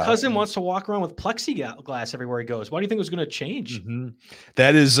Kirk Cousins wants to walk around with plexiglass everywhere he goes. Why do you think it was going to change? Mm-hmm.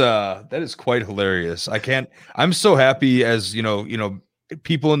 That is quite hilarious. I'm so happy as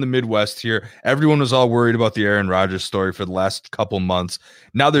people in the Midwest here, everyone was all worried about the Aaron Rodgers story for the last couple months.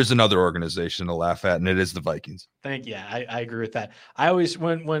 Now there's another organization to laugh at, and it is the Vikings. I agree with that. I always,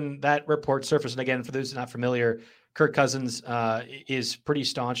 when that report surfaced, and again, for those not familiar, Kirk Cousins is pretty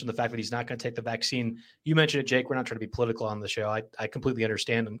staunch in the fact that he's not going to take the vaccine. You mentioned it, Jake. We're not trying to be political on the show. I completely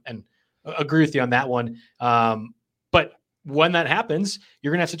understand and agree with you on that one. But when that happens,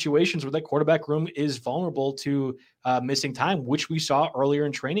 you're going to have situations where that quarterback room is vulnerable to missing time, which we saw earlier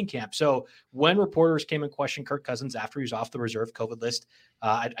in training camp. So when reporters came and questioned Kirk Cousins after he was off the reserve COVID list,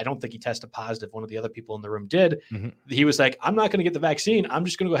 I don't think he tested positive. One of the other people in the room did. Mm-hmm. He was like, I'm not going to get the vaccine. I'm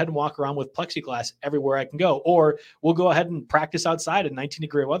just going to go ahead and walk around with plexiglass everywhere I can go. Or we'll go ahead and practice outside in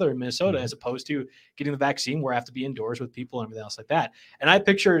 19-degree weather in Minnesota, as opposed to getting the vaccine where I have to be indoors with people and everything else like that. And I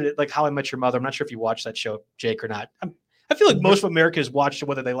pictured it like How I Met Your Mother. I'm not sure if you watched that show, Jake, or not. I feel like most of America has watched it,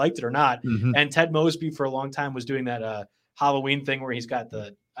 whether they liked it or not. Mm-hmm. And Ted Mosby for a long time was doing that Halloween thing where he's got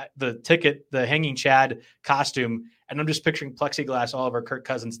the hanging Chad costume. And I'm just picturing plexiglass all over Kirk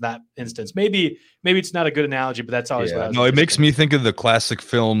Cousins in that instance. Maybe it's not a good analogy, but that's always what I was it makes me think of the classic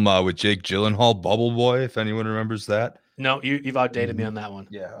film with Jake Gyllenhaal, Bubble Boy, if anyone remembers that. No, you've outdated me on that one.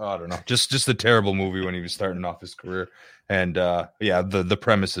 Yeah, I don't know. Just a terrible movie when he was starting off his career. And the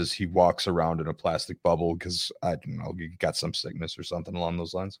premise is he walks around in a plastic bubble because, I don't know, he got some sickness or something along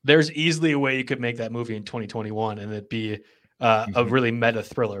those lines. There's easily a way you could make that movie in 2021 and it'd be a really meta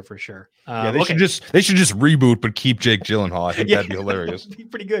thriller for sure. They should just reboot, but keep Jake Gyllenhaal. I think that'd be hilarious. That'd be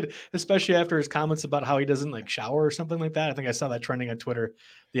pretty good, especially after his comments about how he doesn't like shower or something like that. I think I saw that trending on Twitter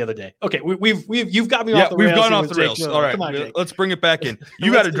the other day. Okay, you've got me off the rails. We've gone off the rails. All right, come on, let's bring it back in.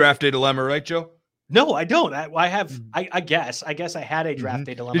 You got a draft day dilemma, right, Joe? No, I don't. I have. I guess I had a draft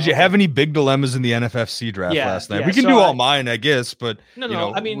day dilemma. Did you have any big dilemmas in the NFFC draft last night? We can do all mine, I guess, but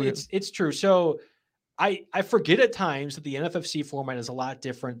no. I mean, it's true. So I forget at times that the NFFC format is a lot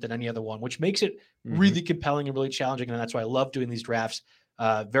different than any other one, which makes it really compelling and really challenging, and that's why I love doing these drafts.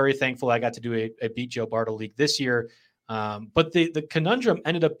 Very thankful I got to do a Beat Joe Bartle League this year, but the conundrum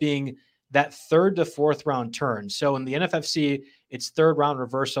ended up being that 3rd to 4th round turn. So in the NFFC, it's 3rd round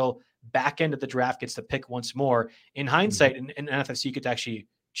reversal. Back end of the draft gets to pick once more. In hindsight, in NFFC, you get to actually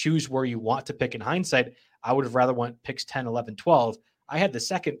choose where you want to pick. In hindsight, I would have rather went picks 10, 11, 12. I had the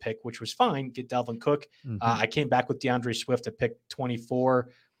second pick, which was fine, get Dalvin Cook. I came back with DeAndre Swift at pick 24,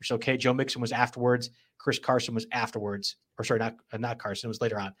 which is okay. Joe Mixon was afterwards. Chris Carson was afterwards. Or sorry, not Carson. It was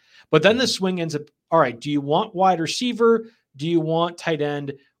later on. But then the swing ends up, all right, do you want wide receiver? Do you want tight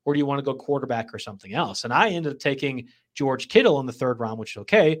end? Or do you want to go quarterback or something else? And I ended up taking George Kittle in the third round, which is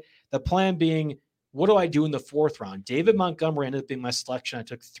okay. The plan being, what do I do in the fourth round? David Montgomery ended up being my selection. I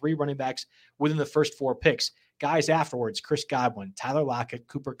took 3 running backs within the first 4 picks. Guys afterwards, Chris Godwin, Tyler Lockett,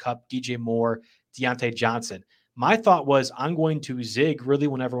 Cooper Kupp, DJ Moore, Deontay Johnson. My thought was I'm going to zig really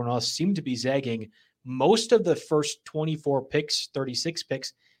when everyone else seemed to be zagging. Most of the first 24 picks, 36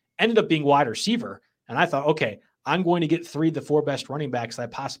 picks, ended up being wide receiver. And I thought, okay, I'm going to get 3 of the 4 best running backs that I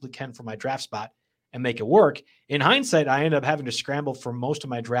possibly can for my draft spot and make it work. In hindsight, I ended up having to scramble for most of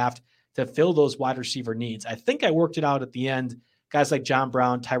my draft to fill those wide receiver needs. I think I worked it out at the end. Guys like John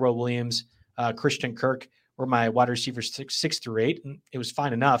Brown, Tyrell Williams, Christian Kirk were my wide receivers 6 through 8, and it was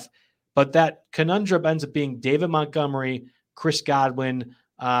fine enough. But that conundrum ends up being David Montgomery, Chris Godwin,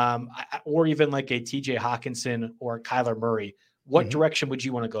 or even like a TJ Hawkinson or Kyler Murray. What direction would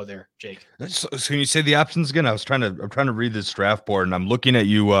you want to go there, Jake? So can you say the options again? I'm trying to read this draft board, and I'm looking at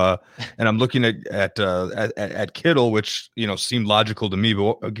you, and I'm looking at Kittle, which seemed logical to me.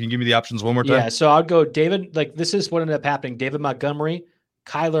 But can you give me the options one more time? Yeah, so I'd go David. Like this is what ended up happening: David Montgomery,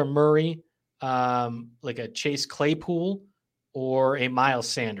 Kyler Murray, like a Chase Claypool, or a Miles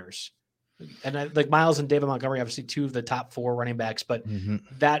Sanders. And like Miles and David Montgomery, obviously 2 of the top 4 running backs. But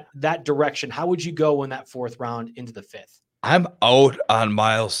that direction, how would you go in that 4th round into the 5th? I'm out on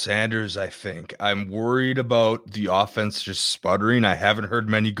Miles Sanders, I think. I'm worried about the offense just sputtering. I haven't heard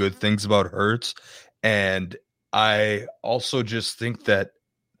many good things about Hurts. And I also just think that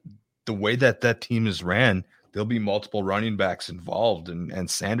the way that team is ran, there'll be multiple running backs involved. And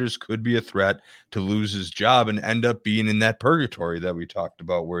Sanders could be a threat to lose his job and end up being in that purgatory that we talked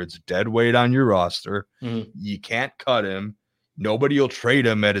about, where it's dead weight on your roster. You can't cut him. Nobody will trade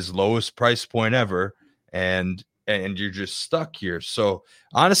him at his lowest price point ever. And you're just stuck here. So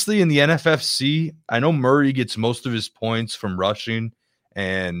honestly, in the NFFC, I know Murray gets most of his points from rushing,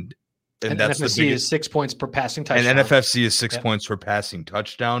 and that's NFFC the biggest, is 6 points per passing touchdown. And NFFC is 6 points per passing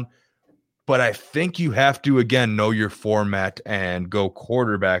touchdown. But I think you have to, again, know your format and go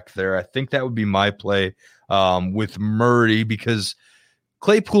quarterback there. I think that would be my play with Murray, because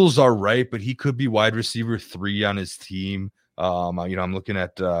Claypool's all right, but he could be wide receiver 3 on his team. I'm looking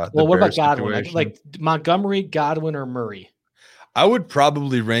at what about Godwin? Like Montgomery, Godwin, or Murray? I would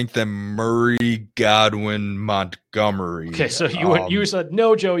probably rank them Murray, Godwin, Montgomery. Okay, so you said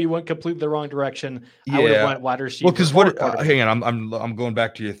no, Joe. You went completely the wrong direction. Yeah. I would have went wide receiver. Well, because hang on, I'm going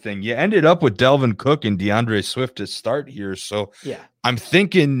back to your thing. You ended up with Dalvin Cook and DeAndre Swift to start here, so yeah, I'm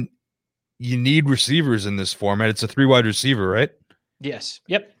thinking you need receivers in this format. It's a 3 wide receiver, right? Yes.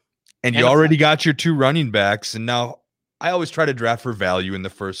 Yep. And you already got your 2 running backs, and now I always try to draft for value in the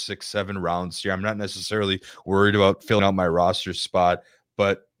first 6-7 rounds here. I'm not necessarily worried about filling out my roster spot,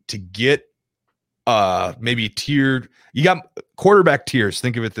 but to get maybe tiered, you got quarterback tiers.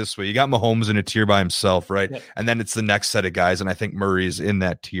 Think of it this way. You got Mahomes in a tier by himself, right? Yep. And then it's the next set of guys. And I think Murray is in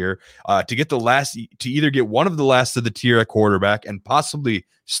that tier to get to either get one of the last of the tier at quarterback and possibly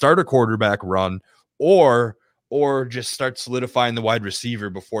start a quarterback run, or just start solidifying the wide receiver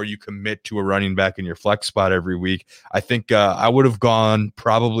before you commit to a running back in your flex spot every week. I think I would have gone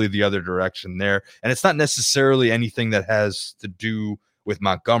probably the other direction there. And it's not necessarily anything that has to do with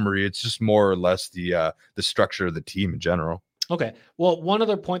Montgomery. It's just more or less the structure of the team in general. Okay. Well, one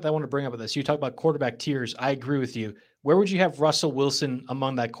other point that I want to bring up with this, you talk about quarterback tiers. I agree with you. Where would you have Russell Wilson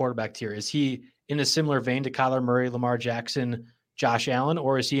among that quarterback tier? Is he in a similar vein to Kyler Murray, Lamar Jackson, Josh Allen,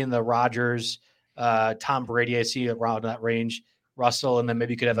 or is he in the Rodgers, Tom Brady? I see around that range, Russell, and then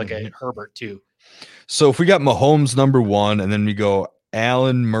maybe you could have like a Herbert too. So if we got Mahomes number 1, and then we go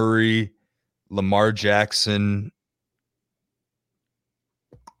Allen, Murray, Lamar Jackson,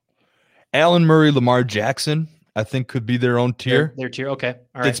 Lamar Jackson, I think could be their own tier. Their tier. Okay.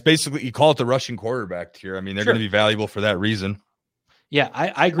 All right. It's basically, you call it the rushing quarterback tier. I mean, they're going to be valuable for that reason. Yeah,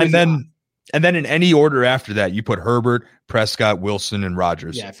 I agree. And then in any order after that, you put Herbert, Prescott, Wilson, and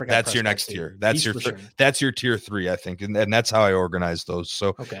Rodgers. Yeah, I forgot that's Prescott your next too. tier. That's your tier 3, I think, and that's how I organize those.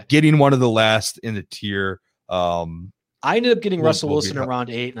 So getting one of the last in the tier. I ended up getting Russell Wilson in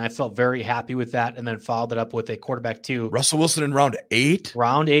round 8, and I felt very happy with that. And then followed it up with a quarterback 2. Russell Wilson in round 8.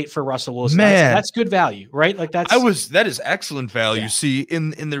 Round 8 for Russell Wilson. Man, that's good value, right? Like that is excellent value. Yeah. See,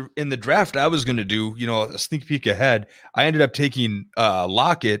 in the draft I was going to do, a sneak peek ahead. I ended up taking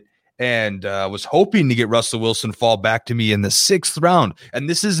Lockett, and was hoping to get Russell Wilson fall back to me in the 6th round. And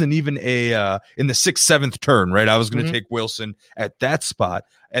this isn't even in the 6th, 7th turn, right? I was going to take Wilson at that spot.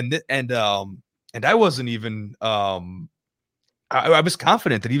 And I wasn't even, I was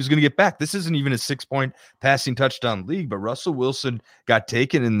confident that he was going to get back. This isn't even a 6-point passing touchdown league, but Russell Wilson got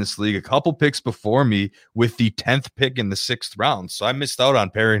taken in this league a couple picks before me with the 10th pick in the 6th round. So I missed out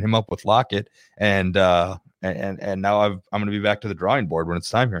on pairing him up with Lockett, and now I'm going to be back to the drawing board when it's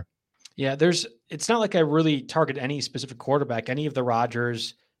time here. Yeah, it's not like I really target any specific quarterback. Any of the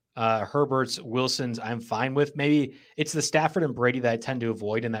Rodgers, Herberts, Wilsons, I'm fine with. Maybe it's the Stafford and Brady that I tend to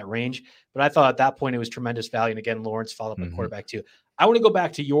avoid in that range. But I thought at that point it was tremendous value. And again, Lawrence followed up at quarterback too. I want to go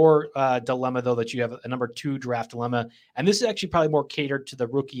back to your dilemma, though, that you have a number 2 draft dilemma. And this is actually probably more catered to the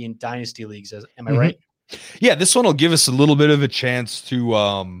rookie and dynasty leagues. Am I right? Yeah, this one will give us a little bit of a chance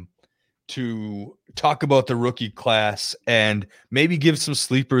to talk about the rookie class and maybe give some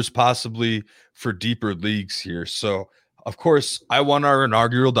sleepers possibly for deeper leagues here. So, of course, I won our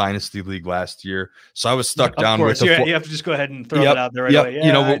inaugural dynasty league last year, so I was stuck down with you have to just go ahead and throw it out there right away.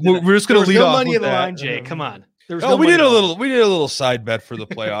 Yeah, we're just going to lead off money with in the that. line, Jay. Come on. We did a little side bet for the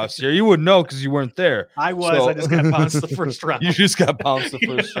playoffs here. You wouldn't know because you weren't there. I was. So, I just got bounced the first round. You just got bounced the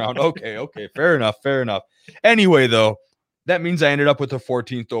first round. Okay. Fair enough. Anyway, though, that means I ended up with the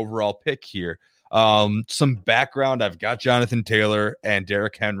 14th overall pick here. Some background. I've got Jonathan Taylor and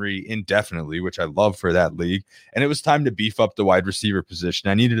Derrick Henry indefinitely, which I love for that league. And it was time to beef up the wide receiver position.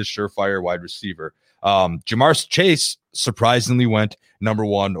 I needed a surefire wide receiver. Jamar Chase surprisingly went number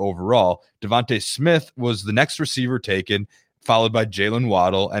 1 overall. Devontae Smith was the next receiver taken, followed by Jalen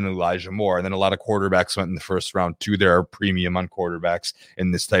Waddle and Elijah Moore. And then a lot of quarterbacks went in the first round too. There are premium on quarterbacks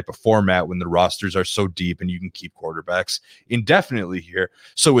in this type of format when the rosters are so deep and you can keep quarterbacks indefinitely here.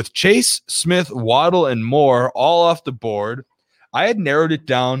 So with Chase, Smith, Waddle, and Moore all off the board, I had narrowed it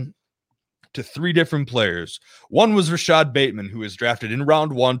down to 3 different players. One was Rashad Bateman, who was drafted in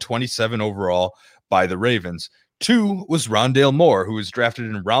round 1, 27 overall by the Ravens. 2 was Rondale Moore, who was drafted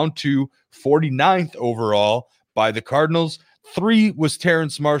in round 2, 49th overall by the Cardinals. 3 was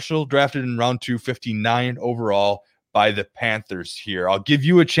Terrence Marshall, drafted in round 2, 59 overall by the Panthers here. I'll give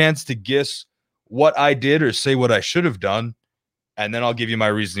you a chance to guess what I did or say what I should have done, and then I'll give you my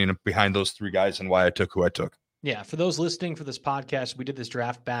reasoning behind those 3 guys and why I took who I took. Yeah, for those listening for this podcast, we did this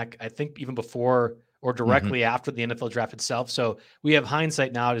draft back, I think, even before or directly after the NFL draft itself. So we have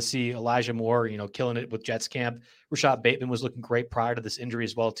hindsight now to see Elijah Moore, killing it with Jets camp. Rashad Bateman was looking great prior to this injury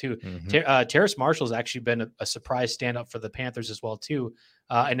as well, too. Terrace Marshall has actually been a surprise stand-up for the Panthers as well, too.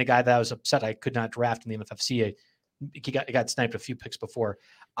 And a guy that I was upset I could not draft in the NFFC. He got sniped a few picks before.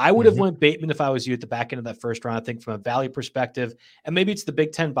 I would have went Bateman if I was you at the back end of that first round, I think, from a value perspective. And maybe it's the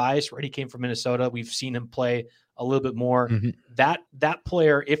Big Ten bias, right? He came from Minnesota. We've seen him play a little bit more. That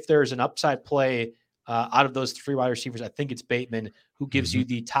player, if there's an upside play out of those 3 wide receivers, I think it's Bateman who gives you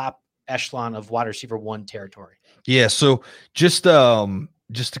the top echelon of wide receiver 1 territory. Yeah. So just to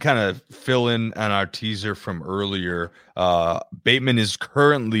kind of fill in on our teaser from earlier, Bateman is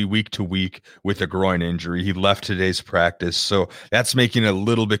currently week to week with a groin injury. He left today's practice, so that's making it a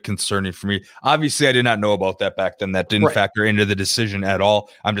little bit concerning for me. Obviously, I did not know about that back then. That didn't factor into the decision at all.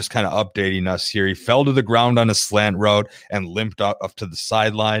 I'm just kind of updating us here. He fell to the ground on a slant route and limped up to the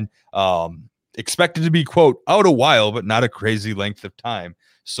sideline. Expected to be, quote, out a while, but not a crazy length of time.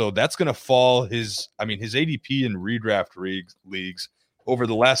 So that's going to fall his ADP in redraft leagues over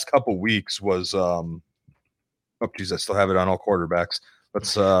the last couple weeks was I still have it on all quarterbacks.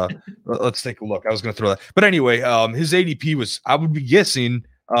 Let's take a look. I was going to throw that, but anyway, his ADP was, I would be guessing,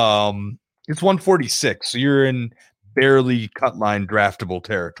 it's 146. So you're in barely cut line draftable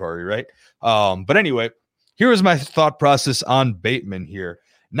territory, right? But anyway, here is my thought process on Bateman here.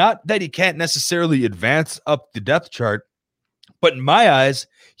 Not that he can't necessarily advance up the depth chart, but in my eyes,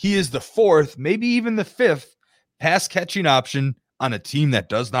 he is the 4th, maybe even the 5th pass catching option on a team that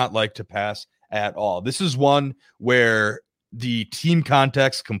does not like to pass at all. This is one where the team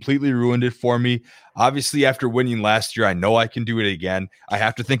context completely ruined it for me. Obviously, after winning last year, I know I can do it again. I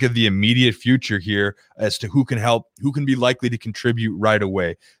have to think of the immediate future here as to who can help, who can be likely to contribute right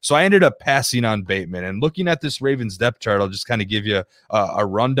away. So I ended up passing on Bateman. And looking at this Ravens depth chart, I'll just kind of give you a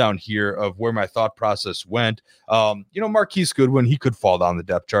rundown here of where my thought process went. Marquise Goodwin, he could fall down the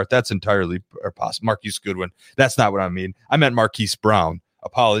depth chart. That's entirely possible. Marquise Goodwin, that's not what I mean. I meant Marquise Brown.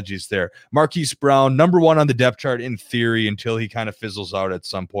 Apologies there. Marquise Brown, number 1 on the depth chart in theory until he kind of fizzles out at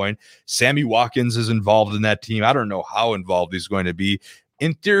some point. Sammy Watkins is involved in that team. I don't know how involved he's going to be.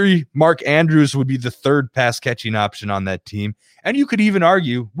 In theory, Mark Andrews would be the 3rd pass catching option on that team. And you could even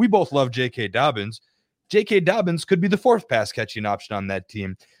argue, we both love J.K. Dobbins. J.K. Dobbins could be the 4th pass catching option on that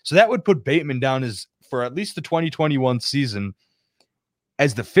team. So that would put Bateman down as, for at least the 2021 season,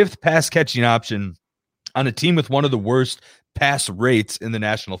 as the 5th pass catching option on a team with one of the worst pass rates in the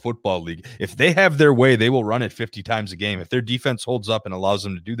National Football League. If they have their way, they will run it 50 times a game. If their defense holds up and allows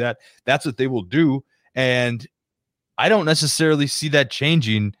them to do that, that's what they will do. And I don't necessarily see that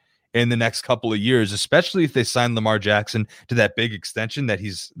changing in the next couple of years, especially if they sign Lamar Jackson to that big extension that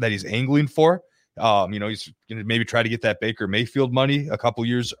he's angling for. He's going to maybe try to get that Baker Mayfield money a couple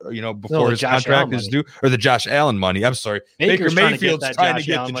years, before his contract is due, or the Josh Allen money. I'm sorry. Baker Mayfield's trying to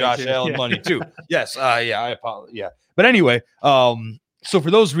get the Josh Allen money too. Yes. I apologize. Yeah. But anyway, so for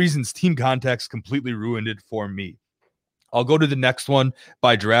those reasons, team context completely ruined it for me. I'll go to the next one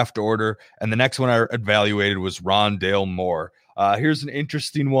by draft order. And the next one I evaluated was Rondale Moore. Here's an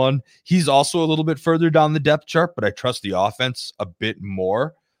interesting one. He's also a little bit further down the depth chart, but I trust the offense a bit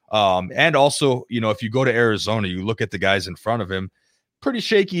more. And also, if you go to Arizona, you look at the guys in front of him, pretty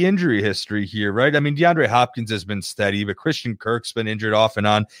shaky injury history here, right? I mean, DeAndre Hopkins has been steady, but Christian Kirk's been injured off and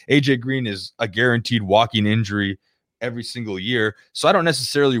on. AJ Green is a guaranteed walking injury every single year. So I don't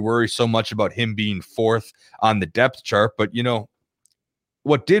necessarily worry so much about him being 4th on the depth chart, but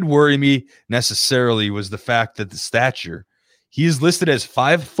what did worry me necessarily was the fact that the stature. He is listed as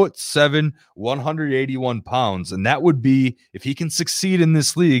 5'7", 181 pounds. And that would be, if he can succeed in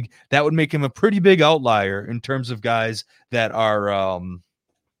this league, that would make him a pretty big outlier in terms of guys that are,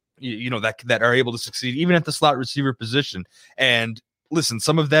 that are able to succeed even at the slot receiver position. And listen,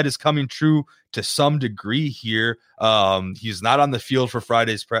 some of that is coming true to some degree here. He's not on the field for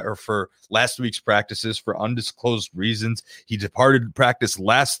for last week's practices for undisclosed reasons. He departed practice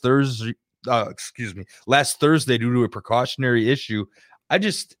last Thursday due to a precautionary issue. I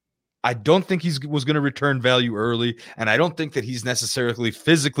don't think he was going to return value early, and I don't think that he's necessarily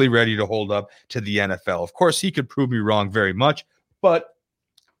physically ready to hold up to the NFL. Of course, he could prove me wrong very much, but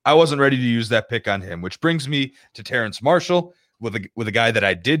I wasn't ready to use that pick on him, which brings me to Terrace Marshall with a guy that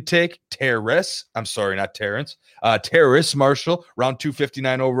I did take, Terrace Marshall, round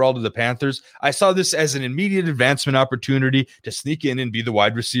 259 overall to the Panthers. I saw this as an immediate advancement opportunity to sneak in and be the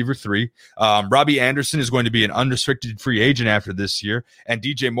wide receiver 3. Robbie Anderson is going to be an unrestricted free agent after this year, and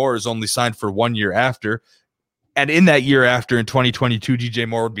DJ Moore is only signed for 1 year after. And in that year after, in 2022, DJ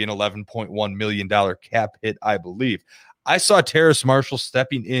Moore would be an $11.1 million cap hit, I believe. I saw Terrace Marshall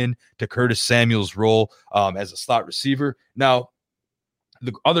stepping in to Curtis Samuel's role as a slot receiver. Now,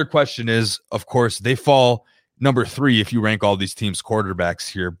 the other question is, of course, they fall number 3 if you rank all these teams' quarterbacks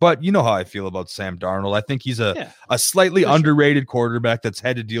here. But you know how I feel about Sam Darnold. I think he's a slightly underrated quarterback that's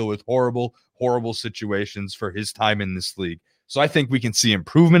had to deal with horrible situations for his time in this league. So I think we can see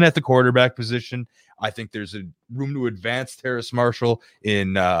improvement at the quarterback position. I think there's a room to advance Terrace Marshall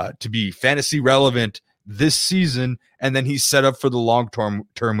in to be fantasy relevant this season, and then he's set up for the long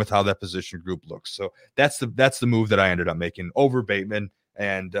term with how that position group looks. So that's the move that I ended up making over Bateman,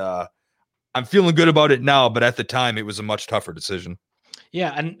 and I'm feeling good about it now, but at the time it was a much tougher decision.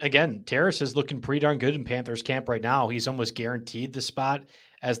 Yeah, and again, Terrace is looking pretty darn good in Panthers camp right now. He's almost guaranteed the spot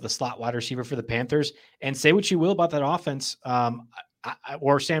as the slot wide receiver for the Panthers. And say what you will about that offense,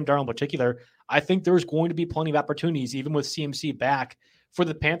 or Sam Darnold in particular, I think there's going to be plenty of opportunities, even with CMC back, for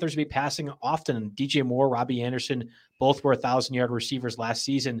the Panthers to be passing often. DJ Moore, Robbie Anderson, both were 1,000-yard receivers last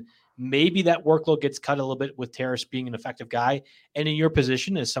season. Maybe that workload gets cut a little bit with Terrace being an effective guy. And in your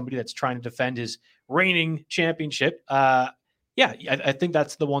position as somebody that's trying to defend his reigning championship, I think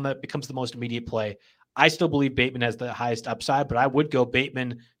that's the one that becomes the most immediate play. I still believe Bateman has the highest upside, but I would go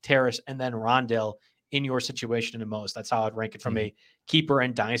Bateman, Terrace, and then Rondale in your situation in the most. That's how I'd rank it from a keeper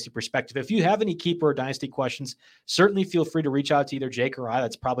and dynasty perspective. If you have any keeper or dynasty questions, certainly feel free to reach out to either Jake or I.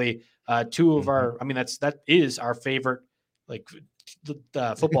 That's probably two of our, that is our favorite,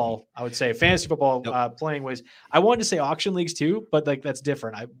 the football, I would say fantasy football playing ways. I wanted to say auction leagues too, but that's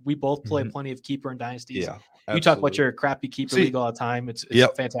different. We both play plenty of keeper and dynasties. Yeah. You talk about your crappy keeper league all the time. It's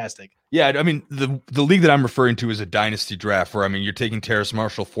fantastic. Yeah, I mean, the league that I'm referring to is a dynasty draft where, you're taking Terrace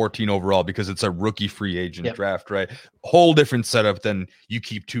Marshall 14 overall because it's a rookie free agent draft, right? Whole different setup than you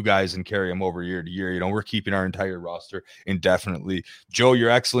keep 2 guys and carry them over year to year. We're keeping our entire roster indefinitely. Joe, you're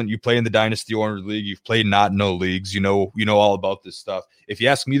excellent. You play in the Dynasty Owner League. You've played not no leagues. You know all about this stuff. If you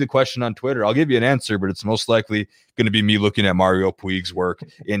ask me the question on Twitter, I'll give you an answer, but it's most likely going to be me looking at Mario Puig's work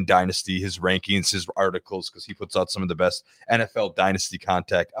in Dynasty, his rankings, his articles, because he puts out some of the best NFL Dynasty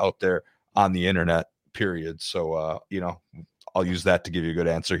content out there on the internet, period. So, I'll use that to give you a good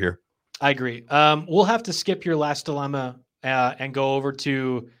answer here. I agree. We'll have to skip your last dilemma and go over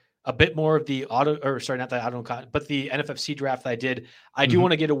to a bit more of the not the auto, but the NFFC draft that I did. I do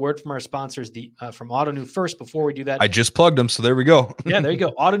want to get a word from our sponsors, from Autonew first. Before we do that, I just plugged them, so there we go. Yeah, there you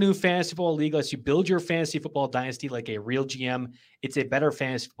go. Autonew Fantasy Football League lets you build your fantasy football dynasty like a real GM. It's a better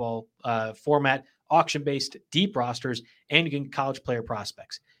fantasy football format, auction-based, deep rosters, and you can college player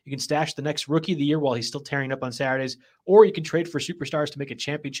prospects. You can stash the next rookie of the year while he's still tearing up on Saturdays, or you can trade for superstars to make a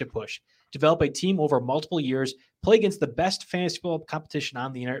championship push. Develop a team over multiple years. Play against the best fantasy football competition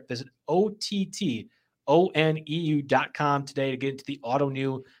on the internet. Visit OTTONEU.com today to get into the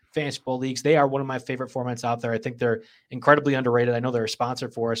Autonew Fantasy Football Leagues. They are one of my favorite formats out there. I think they're incredibly underrated. I know they're a sponsor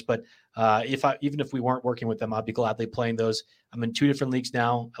for us, but even if we weren't working with them, I'd be gladly playing those. I'm in 2 different leagues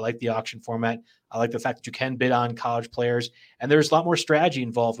now. I like the auction format. I like the fact that you can bid on college players, and there's a lot more strategy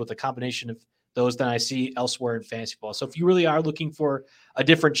involved with a combination of those than I see elsewhere in fantasy football. So if you really are looking for a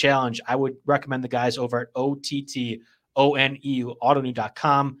different challenge, I would recommend the guys over at OTTONEU,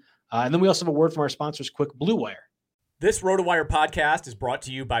 Autonew.com. And then we also have a word from our sponsors, Quick Blue Wire. This RotoWire podcast is brought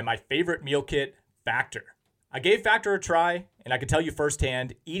to you by my favorite meal kit, Factor. I gave Factor a try, and I can tell you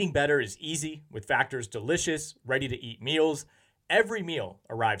firsthand, eating better is easy with Factor's delicious, ready-to-eat meals. Every meal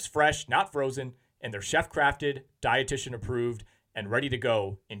arrives fresh, not frozen, and they're chef-crafted, dietitian-approved, and ready to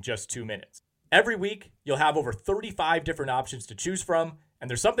go in just 2 minutes. Every week, you'll have over 35 different options to choose from, and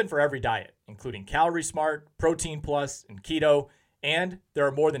there's something for every diet, including Calorie Smart, Protein Plus, and Keto. And there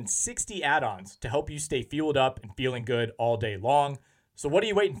are more than 60 add-ons to help you stay fueled up and feeling good all day long. So what are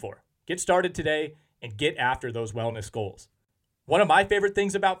you waiting for? Get started today and get after those wellness goals. One of my favorite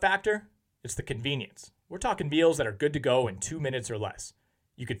things about Factor is the convenience. We're talking meals that are good to go in 2 minutes or less.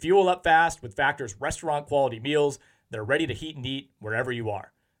 You can fuel up fast with Factor's restaurant-quality meals that are ready to heat and eat wherever you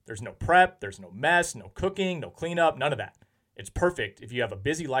are. There's no prep, there's no mess, no cooking, no cleanup, none of that. It's perfect if you have a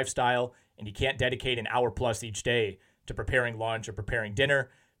busy lifestyle and you can't dedicate an hour plus each day to preparing lunch or preparing dinner.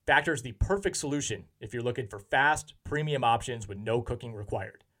 Factor is the perfect solution if you're looking for fast, premium options with no cooking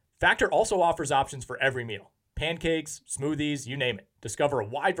required. Factor also offers options for every meal. Pancakes, smoothies, you name it. Discover a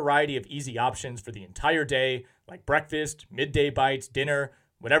wide variety of easy options for the entire day, like breakfast, midday bites, dinner,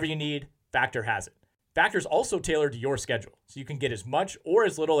 whatever you need, Factor has it. Factor's also tailored to your schedule, so you can get as much or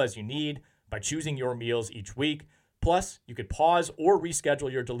as little as you need by choosing your meals each week. Plus, you could pause or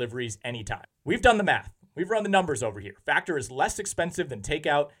reschedule your deliveries anytime. We've done the math. We've run the numbers over here. Factor is less expensive than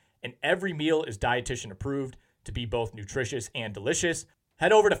takeout, and every meal is dietitian approved to be both nutritious and delicious.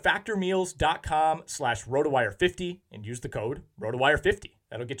 Head over to factormeals.com/rotowire50 and use the code rotowire50.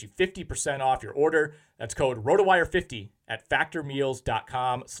 That'll get you 50% off your order. That's code rotowire50 at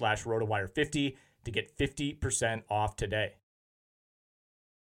factormeals.com/rotowire50 to get 50% off today.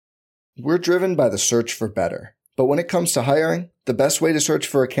 We're driven by the search for better. But when it comes to hiring, the best way to search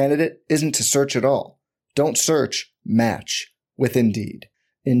for a candidate isn't to search at all. Don't search, match with Indeed.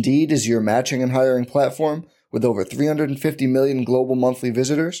 Indeed is your matching and hiring platform with over 350 million global monthly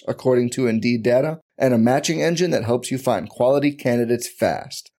visitors, according to Indeed data, and a matching engine that helps you find quality candidates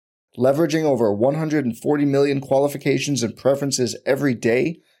fast. Leveraging over 140 million qualifications and preferences every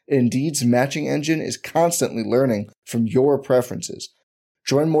day, Indeed's matching engine is constantly learning from your preferences.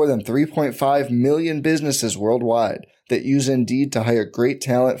 Join more than 3.5 million businesses worldwide that use Indeed to hire great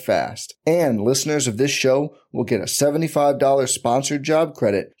talent fast. And listeners of this show will get a $75 sponsored job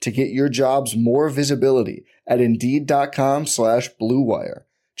credit to get your jobs more visibility at Indeed.com/Blue Wire.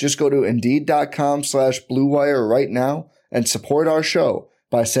 Just go to Indeed.com/Blue Wire right now and support our show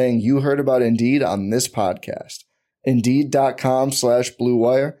by saying you heard about Indeed on this podcast. Indeed.com/Blue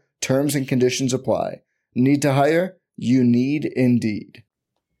Wire. Terms and conditions apply. Need to hire? You need Indeed.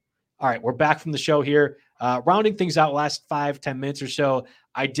 All right, we're back from the show here. Rounding things out last 5-10 minutes or so,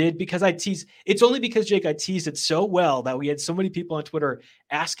 I did because I teased. It's only because, Jake, I teased it so well that we had so many people on Twitter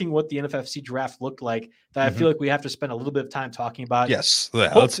asking what the NFFC draft looked like that I feel like we have to spend a little bit of time talking about it. Yes,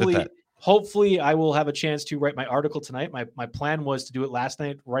 let's hit that. Hopefully I will have a chance to write my article tonight. My plan was to do it last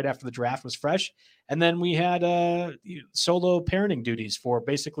night right after the draft was fresh. And then we had solo parenting duties for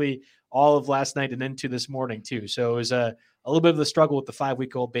basically all of last night and into this morning too. So it was a little bit of the struggle with the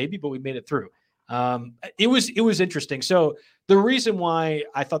 5-week-old baby, but we made it through. It was interesting. So the reason why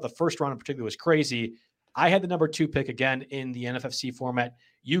I thought the first round in particular was crazy, I had the number 2 pick again in the NFFC format.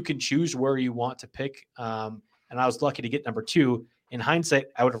 You can choose where you want to pick. And I was lucky to get number 2. In hindsight,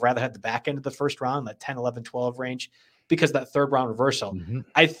 I would have rather had the back end of the first round, that 10, 11, 12 range, because that third round reversal.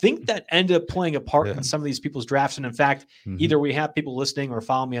 I think that ended up playing a part in some of these people's drafts. And in fact, either we have people listening or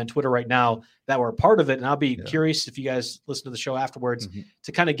following me on Twitter right now that were a part of it. And I'll be curious if you guys listen to the show afterwards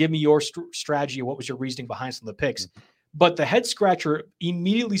to kind of give me your strategy or what was your reasoning behind some of the picks. But the head scratcher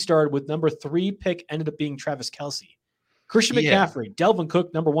immediately started with number 3 pick ended up being Travis Kelce. Christian McCaffrey, Delvin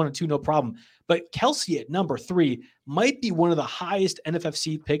Cook, number 1 and 2, no problem. But Kelce at number 3 might be one of the highest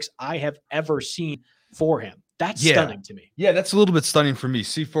NFFC picks I have ever seen for him. That's stunning to me. Yeah, that's a little bit stunning for me.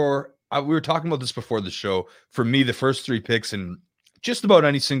 See, we were talking about this before the show. For me, the first 3 picks in just about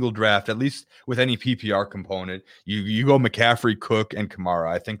any single draft, at least with any PPR component, you go McCaffrey, Cook, and Kamara.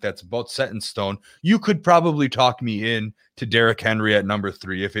 I think that's about set in stone. You could probably talk me in to Derrick Henry at number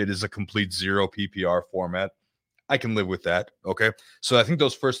 3 if it is a complete 0 PPR format. I can live with that. Okay. So I think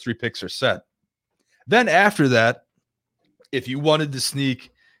those first 3 picks are set. Then after that, if you wanted to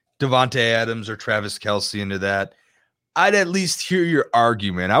sneak Devontae Adams or Travis Kelce into that, I'd at least hear your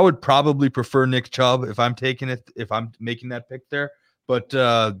argument. I would probably prefer Nick Chubb if I'm making that pick there. But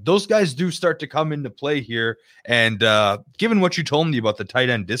those guys do start to come into play here. And given what you told me about the tight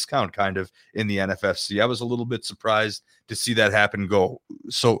end discount kind of in the NFFC, I was a little bit surprised to see that happen go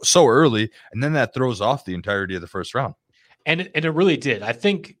so early. And then that throws off the entirety of the first round. And it really did.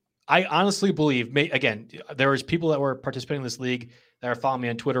 I honestly believe, again, there was people that were participating in this league that are following me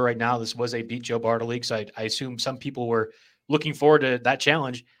on Twitter right now. This was a Beat Joe Barta league. So I assume some people were looking forward to that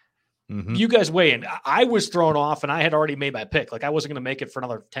challenge. Mm-hmm. You guys weigh in. I was thrown off and I had already made my pick. Like I wasn't going to make it for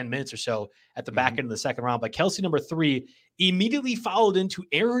another 10 minutes or so at the back end of the second round. But Kelce, number 3, immediately followed into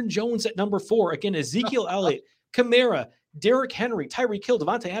Aaron Jones at number 4. Again, Ezekiel Elliott, Kamara, Derrick Henry, Tyreek Hill,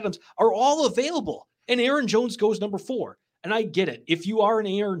 Devontae Adams are all available. And Aaron Jones goes number 4. And I get it. If you are an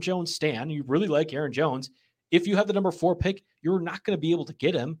Aaron Jones stan, you really like Aaron Jones, if you have the number 4 pick, you're not going to be able to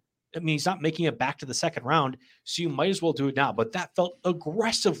get him. I mean, he's not making it back to the second round. So you might as well do it now. But that felt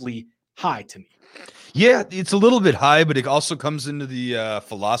aggressively high to me. Yeah, it's a little bit high, but it also comes into the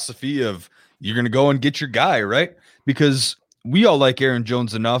philosophy of you're going to go and get your guy, right? Because we all like Aaron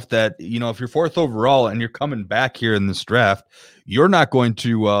Jones enough that, if you're 4th overall and you're coming back here in this draft, you're not going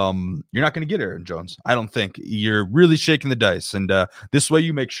to get Aaron Jones. I don't think. You're really shaking the dice. And this way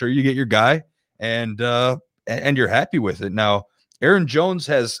you make sure you get your guy and you're happy with it. Now, Aaron Jones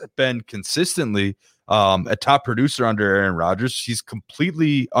has been consistently a top producer under Aaron Rodgers. He's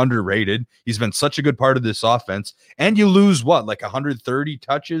completely underrated. He's been such a good part of this offense. And you lose like 130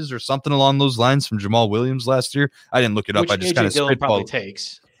 touches or something along those lines from Jamal Williams last year. I didn't look it up. Which I just kind of spitballed. Probably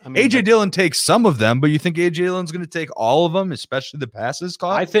takes. AJ Dillon takes some of them, but you think AJ Dillon's going to take all of them, especially the passes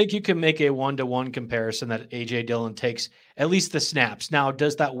caught? I think you can make a 1-to-1 comparison that AJ Dillon takes at least the snaps. Now,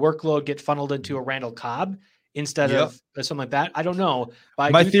 does that workload get funneled into a Randall Cobb instead of something like that? I don't know.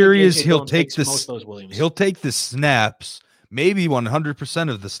 But my theory is he'll take most of those Williams. He'll take the snaps, maybe 100%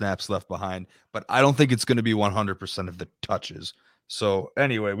 of the snaps left behind, but I don't think it's going to be 100% of the touches. So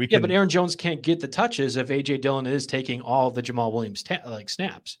anyway, but Aaron Jones can't get the touches if AJ Dillon is taking all the Jamal Williams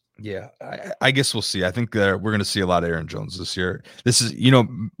snaps. Yeah, I guess we'll see. I think we're going to see a lot of Aaron Jones this year. This is,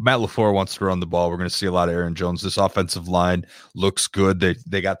 Matt LaFleur wants to run the ball. We're going to see a lot of Aaron Jones. This offensive line looks good.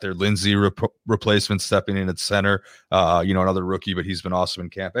 They got their Lindsey replacement stepping in at center. Another rookie, but he's been awesome in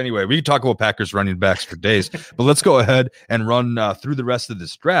camp. Anyway, we can talk about Packers running backs for days, but let's go ahead and run through the rest of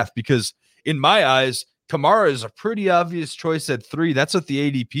this draft because in my eyes, Kamara is a pretty obvious choice at 3. That's what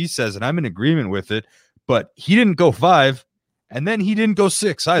the ADP says, and I'm in agreement with it. But he didn't go 5, and then he didn't go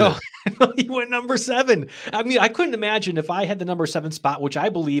 6 either. No, he went number 7. I mean, I couldn't imagine if I had the number 7 spot, which I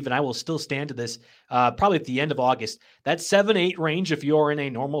believe, and I will still stand to this, probably at the end of August, that 7-8 range, if you're in a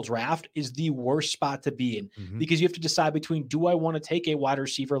normal draft, is the worst spot to be in because you have to decide between, do I want to take a wide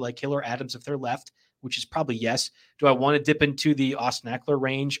receiver like Hill or Adams if they're left, which is probably yes. Do I want to dip into the Austin Eckler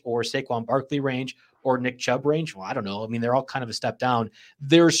range or Saquon Barkley range or Nick Chubb range? Well, I don't know. I mean, they're all kind of a step down.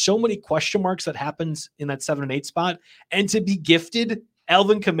 There's so many question marks that happens in that 7 and 8 spot. And to be gifted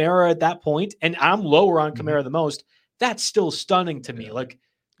Alvin Kamara at that point, and I'm lower on Kamara the most, that's still stunning to me. Like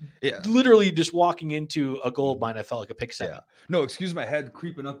literally just walking into a gold mine, I felt like a pick 7. Yeah. No, excuse my head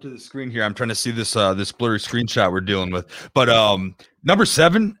creeping up to the screen here. I'm trying to see this blurry screenshot we're dealing with. But number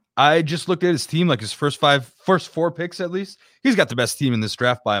 7, I just looked at his team, like his first 4 picks at least. He's got the best team in this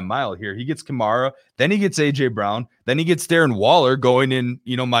draft by a mile here. He gets Kamara, then he gets AJ Brown, then he gets Darren Waller going in,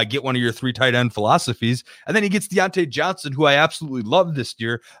 my get one of your 3 tight end philosophies. And then he gets Deontay Johnson, who I absolutely love this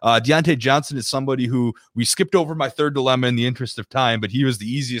year. Deontay Johnson is somebody who we skipped over my 3rd dilemma in the interest of time, but he was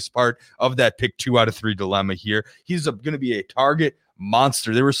the easiest part of that pick 2 out of 3 dilemma here. He's going to be a target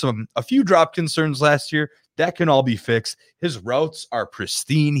monster. There were a few drop concerns last year. That can all be fixed. His routes are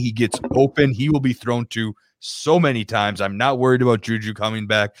pristine. He gets open. He will be thrown to so many times. I'm not worried about Juju coming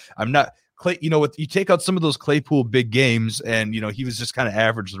back. Clay, you take out some of those Claypool big games, and he was just kind of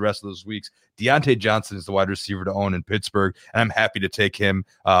average the rest of those weeks. Deontay Johnson is the wide receiver to own in Pittsburgh, and I'm happy to take him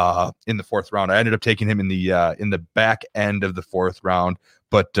in the 4th round. I ended up taking him in the back end of the 4th round,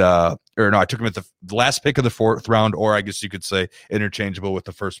 but I took him at the last pick of the 4th round, or I guess you could say interchangeable with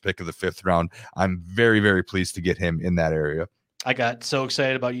the first pick of the 5th round. I'm very, very pleased to get him in that area. I got so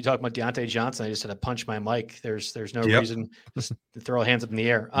excited about you talking about Deontay Johnson. I just had to punch my mic. There's no reason just to throw hands up in the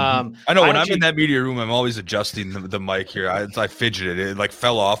air. I know when I'm in that media room, I'm always adjusting the mic here. I fidgeted. It like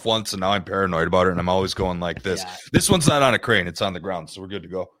fell off once, and now I'm paranoid about it, and I'm always going like this. Yeah. This one's not on a crane. It's on the ground, so we're good to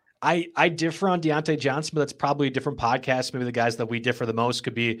go. I differ on Deontay Johnson, but that's probably a different podcast. Maybe the guys that we differ the most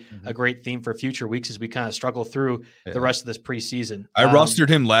could be a great theme for future weeks as we kind of struggle through the rest of this preseason. I rostered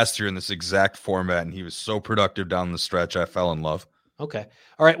him last year in this exact format, and he was so productive down the stretch. I fell in love. Okay.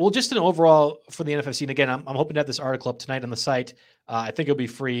 All right. Well, just an overall for the NFFC. And again, I'm hoping to have this article up tonight on the site. I think it'll be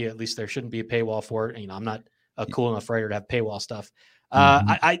free. At least there shouldn't be a paywall for it. I'm not a cool enough writer to have paywall stuff.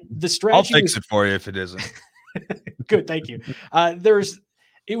 The strategy. I'll fix it for you if it isn't. Good. Thank you.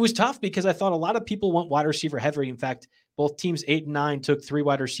 It was tough because I thought a lot of people went wide receiver heavy. In fact, both teams 8 and 9 took 3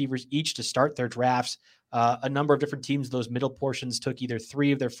 wide receivers each to start their drafts. A number of different teams, those middle portions, took either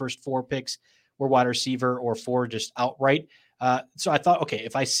 3 of their first 4 picks were wide receiver or 4 just outright. So I thought, okay,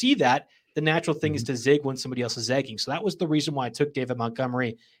 if I see that, the natural thing is to zig when somebody else is zagging. So that was the reason why I took David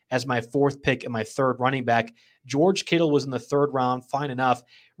Montgomery as my 4th pick and my 3rd running back. George Kittle was in the 3rd round, fine enough.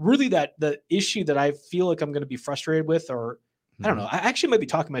 Really, the issue that I feel like I'm going to be frustrated with, or I don't know, I actually might be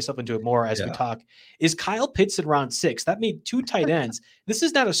talking myself into it more as we talk, is Kyle Pitts in round 6. That made 2 tight ends. This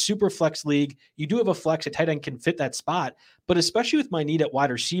is not a super flex league. You do have a flex, a tight end can fit that spot, but especially with my need at wide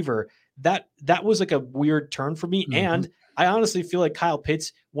receiver, that was like a weird turn for me. And I honestly feel like Kyle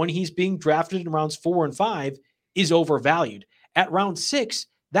Pitts, when he's being drafted in rounds 4 and 5, is overvalued. At round 6,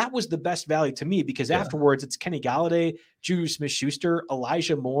 that was the best value to me because afterwards it's Kenny Golladay, Juju Smith-Schuster,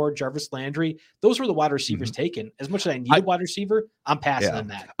 Elijah Moore, Jarvis Landry. Those were the wide receivers taken. As much as I need a wide receiver, I'm passing on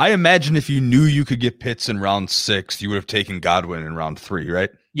that. I imagine if you knew you could get Pitts in round 6, you would have taken Godwin in round 3,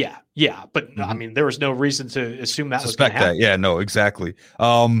 right? Yeah. But I mean, there was no reason to assume that was going to happen. Yeah, no, exactly.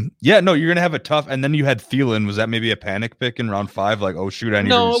 You're going to have a tough, and then you had Thielen. Was that maybe a panic pick in round 5? Like, oh shoot, I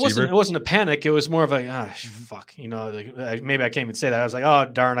need a receiver? It wasn't a panic. It was more of a, fuck, maybe I can't even say that. I was like,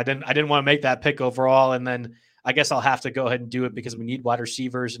 oh darn, I didn't want to make that pick overall. And then I guess I'll have to go ahead and do it because we need wide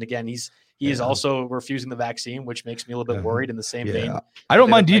receivers. And again, he is also refusing the vaccine, which makes me a little bit worried in the same vein. I don't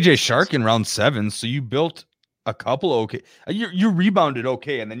mind DJ Shark in round 7. So you built a couple okay. You rebounded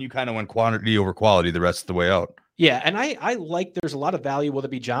okay, and then you kind of went quantity over quality the rest of the way out. Yeah, and I like there's a lot of value, whether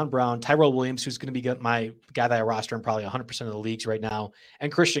it be John Brown, Tyrell Williams, who's going to be my guy that I roster in probably 100% of the leagues right now,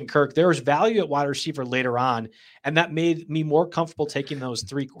 and Christian Kirk. There was value at wide receiver later on, and that made me more comfortable taking those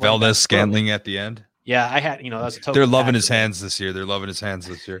 3. Valdez Scantling at the end. Yeah, I had, that was a total. They're loving his hands this year. We'll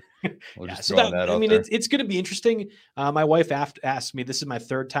it's going to be interesting. My wife asked me, this is my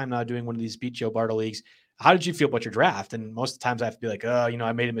 3rd time now doing one of these Beat Joe Barta leagues. How did you feel about your draft? And most of the times I have to be like,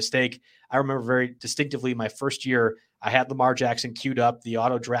 I made a mistake. I remember very distinctively my first year, I had Lamar Jackson queued up. The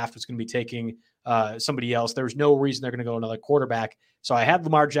auto draft was going to be taking somebody else. There was no reason they're going to go another quarterback. So I had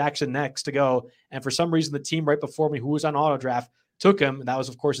Lamar Jackson next to go. And for some reason, the team right before me who was on auto draft took him. That was,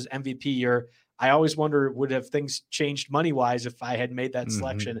 of course, his MVP year. I always wonder, would have things changed money-wise if I had made that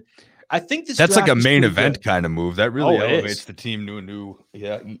selection? I think that's like a main event kind of move. That really elevates the team new.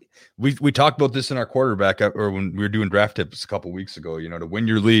 Yeah. We talked about this in our quarterback or when we were doing draft tips a couple weeks ago, to win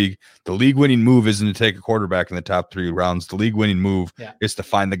your league, the league winning move isn't to take a quarterback in the top 3 rounds. The league winning move is to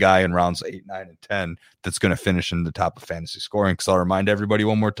find the guy in rounds 8, 9, and 10 that's going to finish in the top of fantasy scoring. Cause I'll remind everybody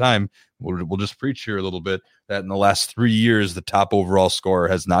one more time, we'll just preach here a little bit that in the last 3 years, the top overall scorer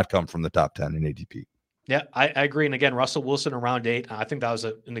has not come from the top 10 in ADP. Yeah, I agree. And again, Russell Wilson in round 8, I think that was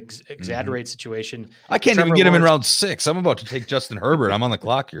an exaggerated situation. I can't even get him in round 6. I'm about to take Justin Herbert. I'm on the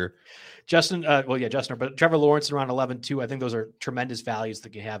clock here. Justin, but Trevor Lawrence in round 11 too. I think those are tremendous values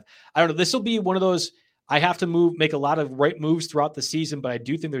that you have. I don't know. This will be one of those. I have to make a lot of right moves throughout the season, but I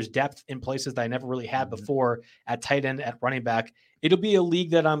do think there's depth in places that I never really had before at tight end, at running back. It'll be a league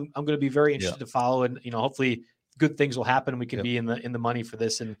that I'm going to be very interested to follow, and hopefully good things will happen. We can be in the money for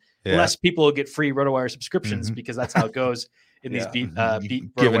this, and less people will get free RotoWire subscriptions because that's how it goes in these beat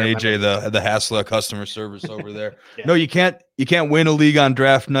giving AJ the hassle of customer service over there. No, you can't win a league on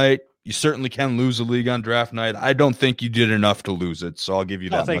draft night. you certainly can lose a league on draft night. I don't think you did enough to lose it, so I'll give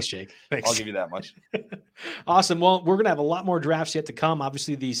you that. Thanks, much. Jake. Thanks. I'll give you that much. Awesome. Well, we're going to have a lot more drafts yet to come.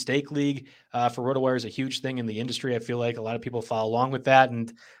 Obviously, the stake league for RotoWire is a huge thing in the industry. I feel like a lot of people follow along with that,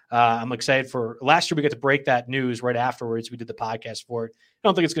 and I'm excited for last year. We got to break that news right afterwards. We did the podcast for it. I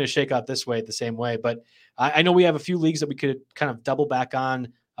don't think it's going to shake out this way the same way, but I know we have a few leagues that we could kind of double back on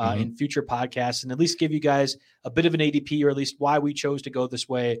in future podcasts and at least give you guys a bit of an ADP, or at least why we chose to go this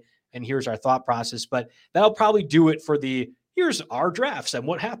way. And here's our thought process, but that'll probably do it for the here's our drafts and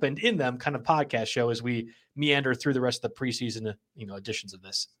what happened in them kind of podcast show as we meander through the rest of the preseason, editions of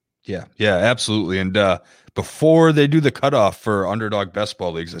this. Yeah, absolutely. And before they do the cutoff for Underdog Best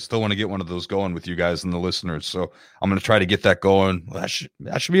Ball leagues, I still want to get one of those going with you guys and the listeners. So I'm going to try to get that going. I should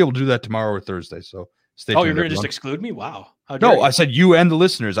be able to do that tomorrow or Thursday. So stay tuned. Oh, you're going to just exclude me? Wow. No, I said you and the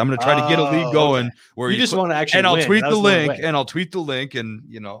listeners. I'm going to try to get a league going where you just want to actually and I'll win. tweet the link and I'll tweet the link and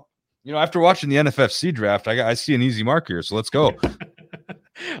after watching the NFFC draft, I see an easy mark here. So let's go.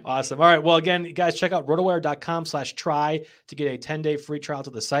 Awesome. All right. Well, again, guys, check out rotowire.com/try to get a 10-day free trial to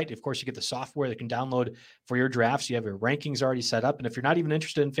the site. Of course, you get the software that you can download for your drafts. You have your rankings already set up. And if you're not even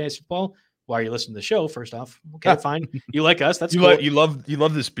interested in fantasy football, why are you listening to the show? First off, okay, fine. You like us. That's cool. You love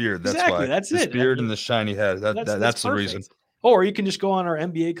this beard. That's exactly. why. That's this it. beard and the shiny head. That's the reason. Or you can just go on our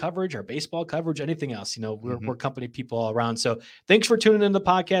NBA coverage, our baseball coverage, anything else. We're company people all around. So thanks for tuning in to the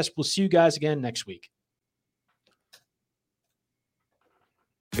podcast. We'll see you guys again next week.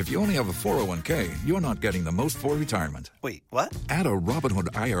 If you only have a 401k, you're not getting the most for retirement. Wait, what? Add a Robinhood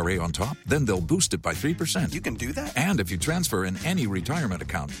IRA on top, then they'll boost it by 3%. You can do that? And if you transfer in any retirement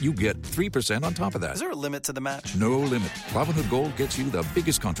account, you get 3% on top of that. Is there a limit to the match? No limit. Robinhood Gold gets you the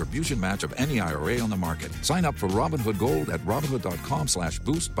biggest contribution match of any IRA on the market. Sign up for Robinhood Gold at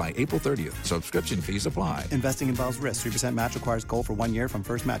Robinhood.com/boost by April 30th. Subscription fees apply. Investing involves risk. 3% match requires gold for 1 year from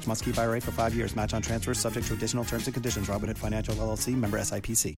first match. Must keep IRA for 5 years. Match on transfers subject to additional terms and conditions. Robinhood Financial LLC, member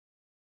SIPC.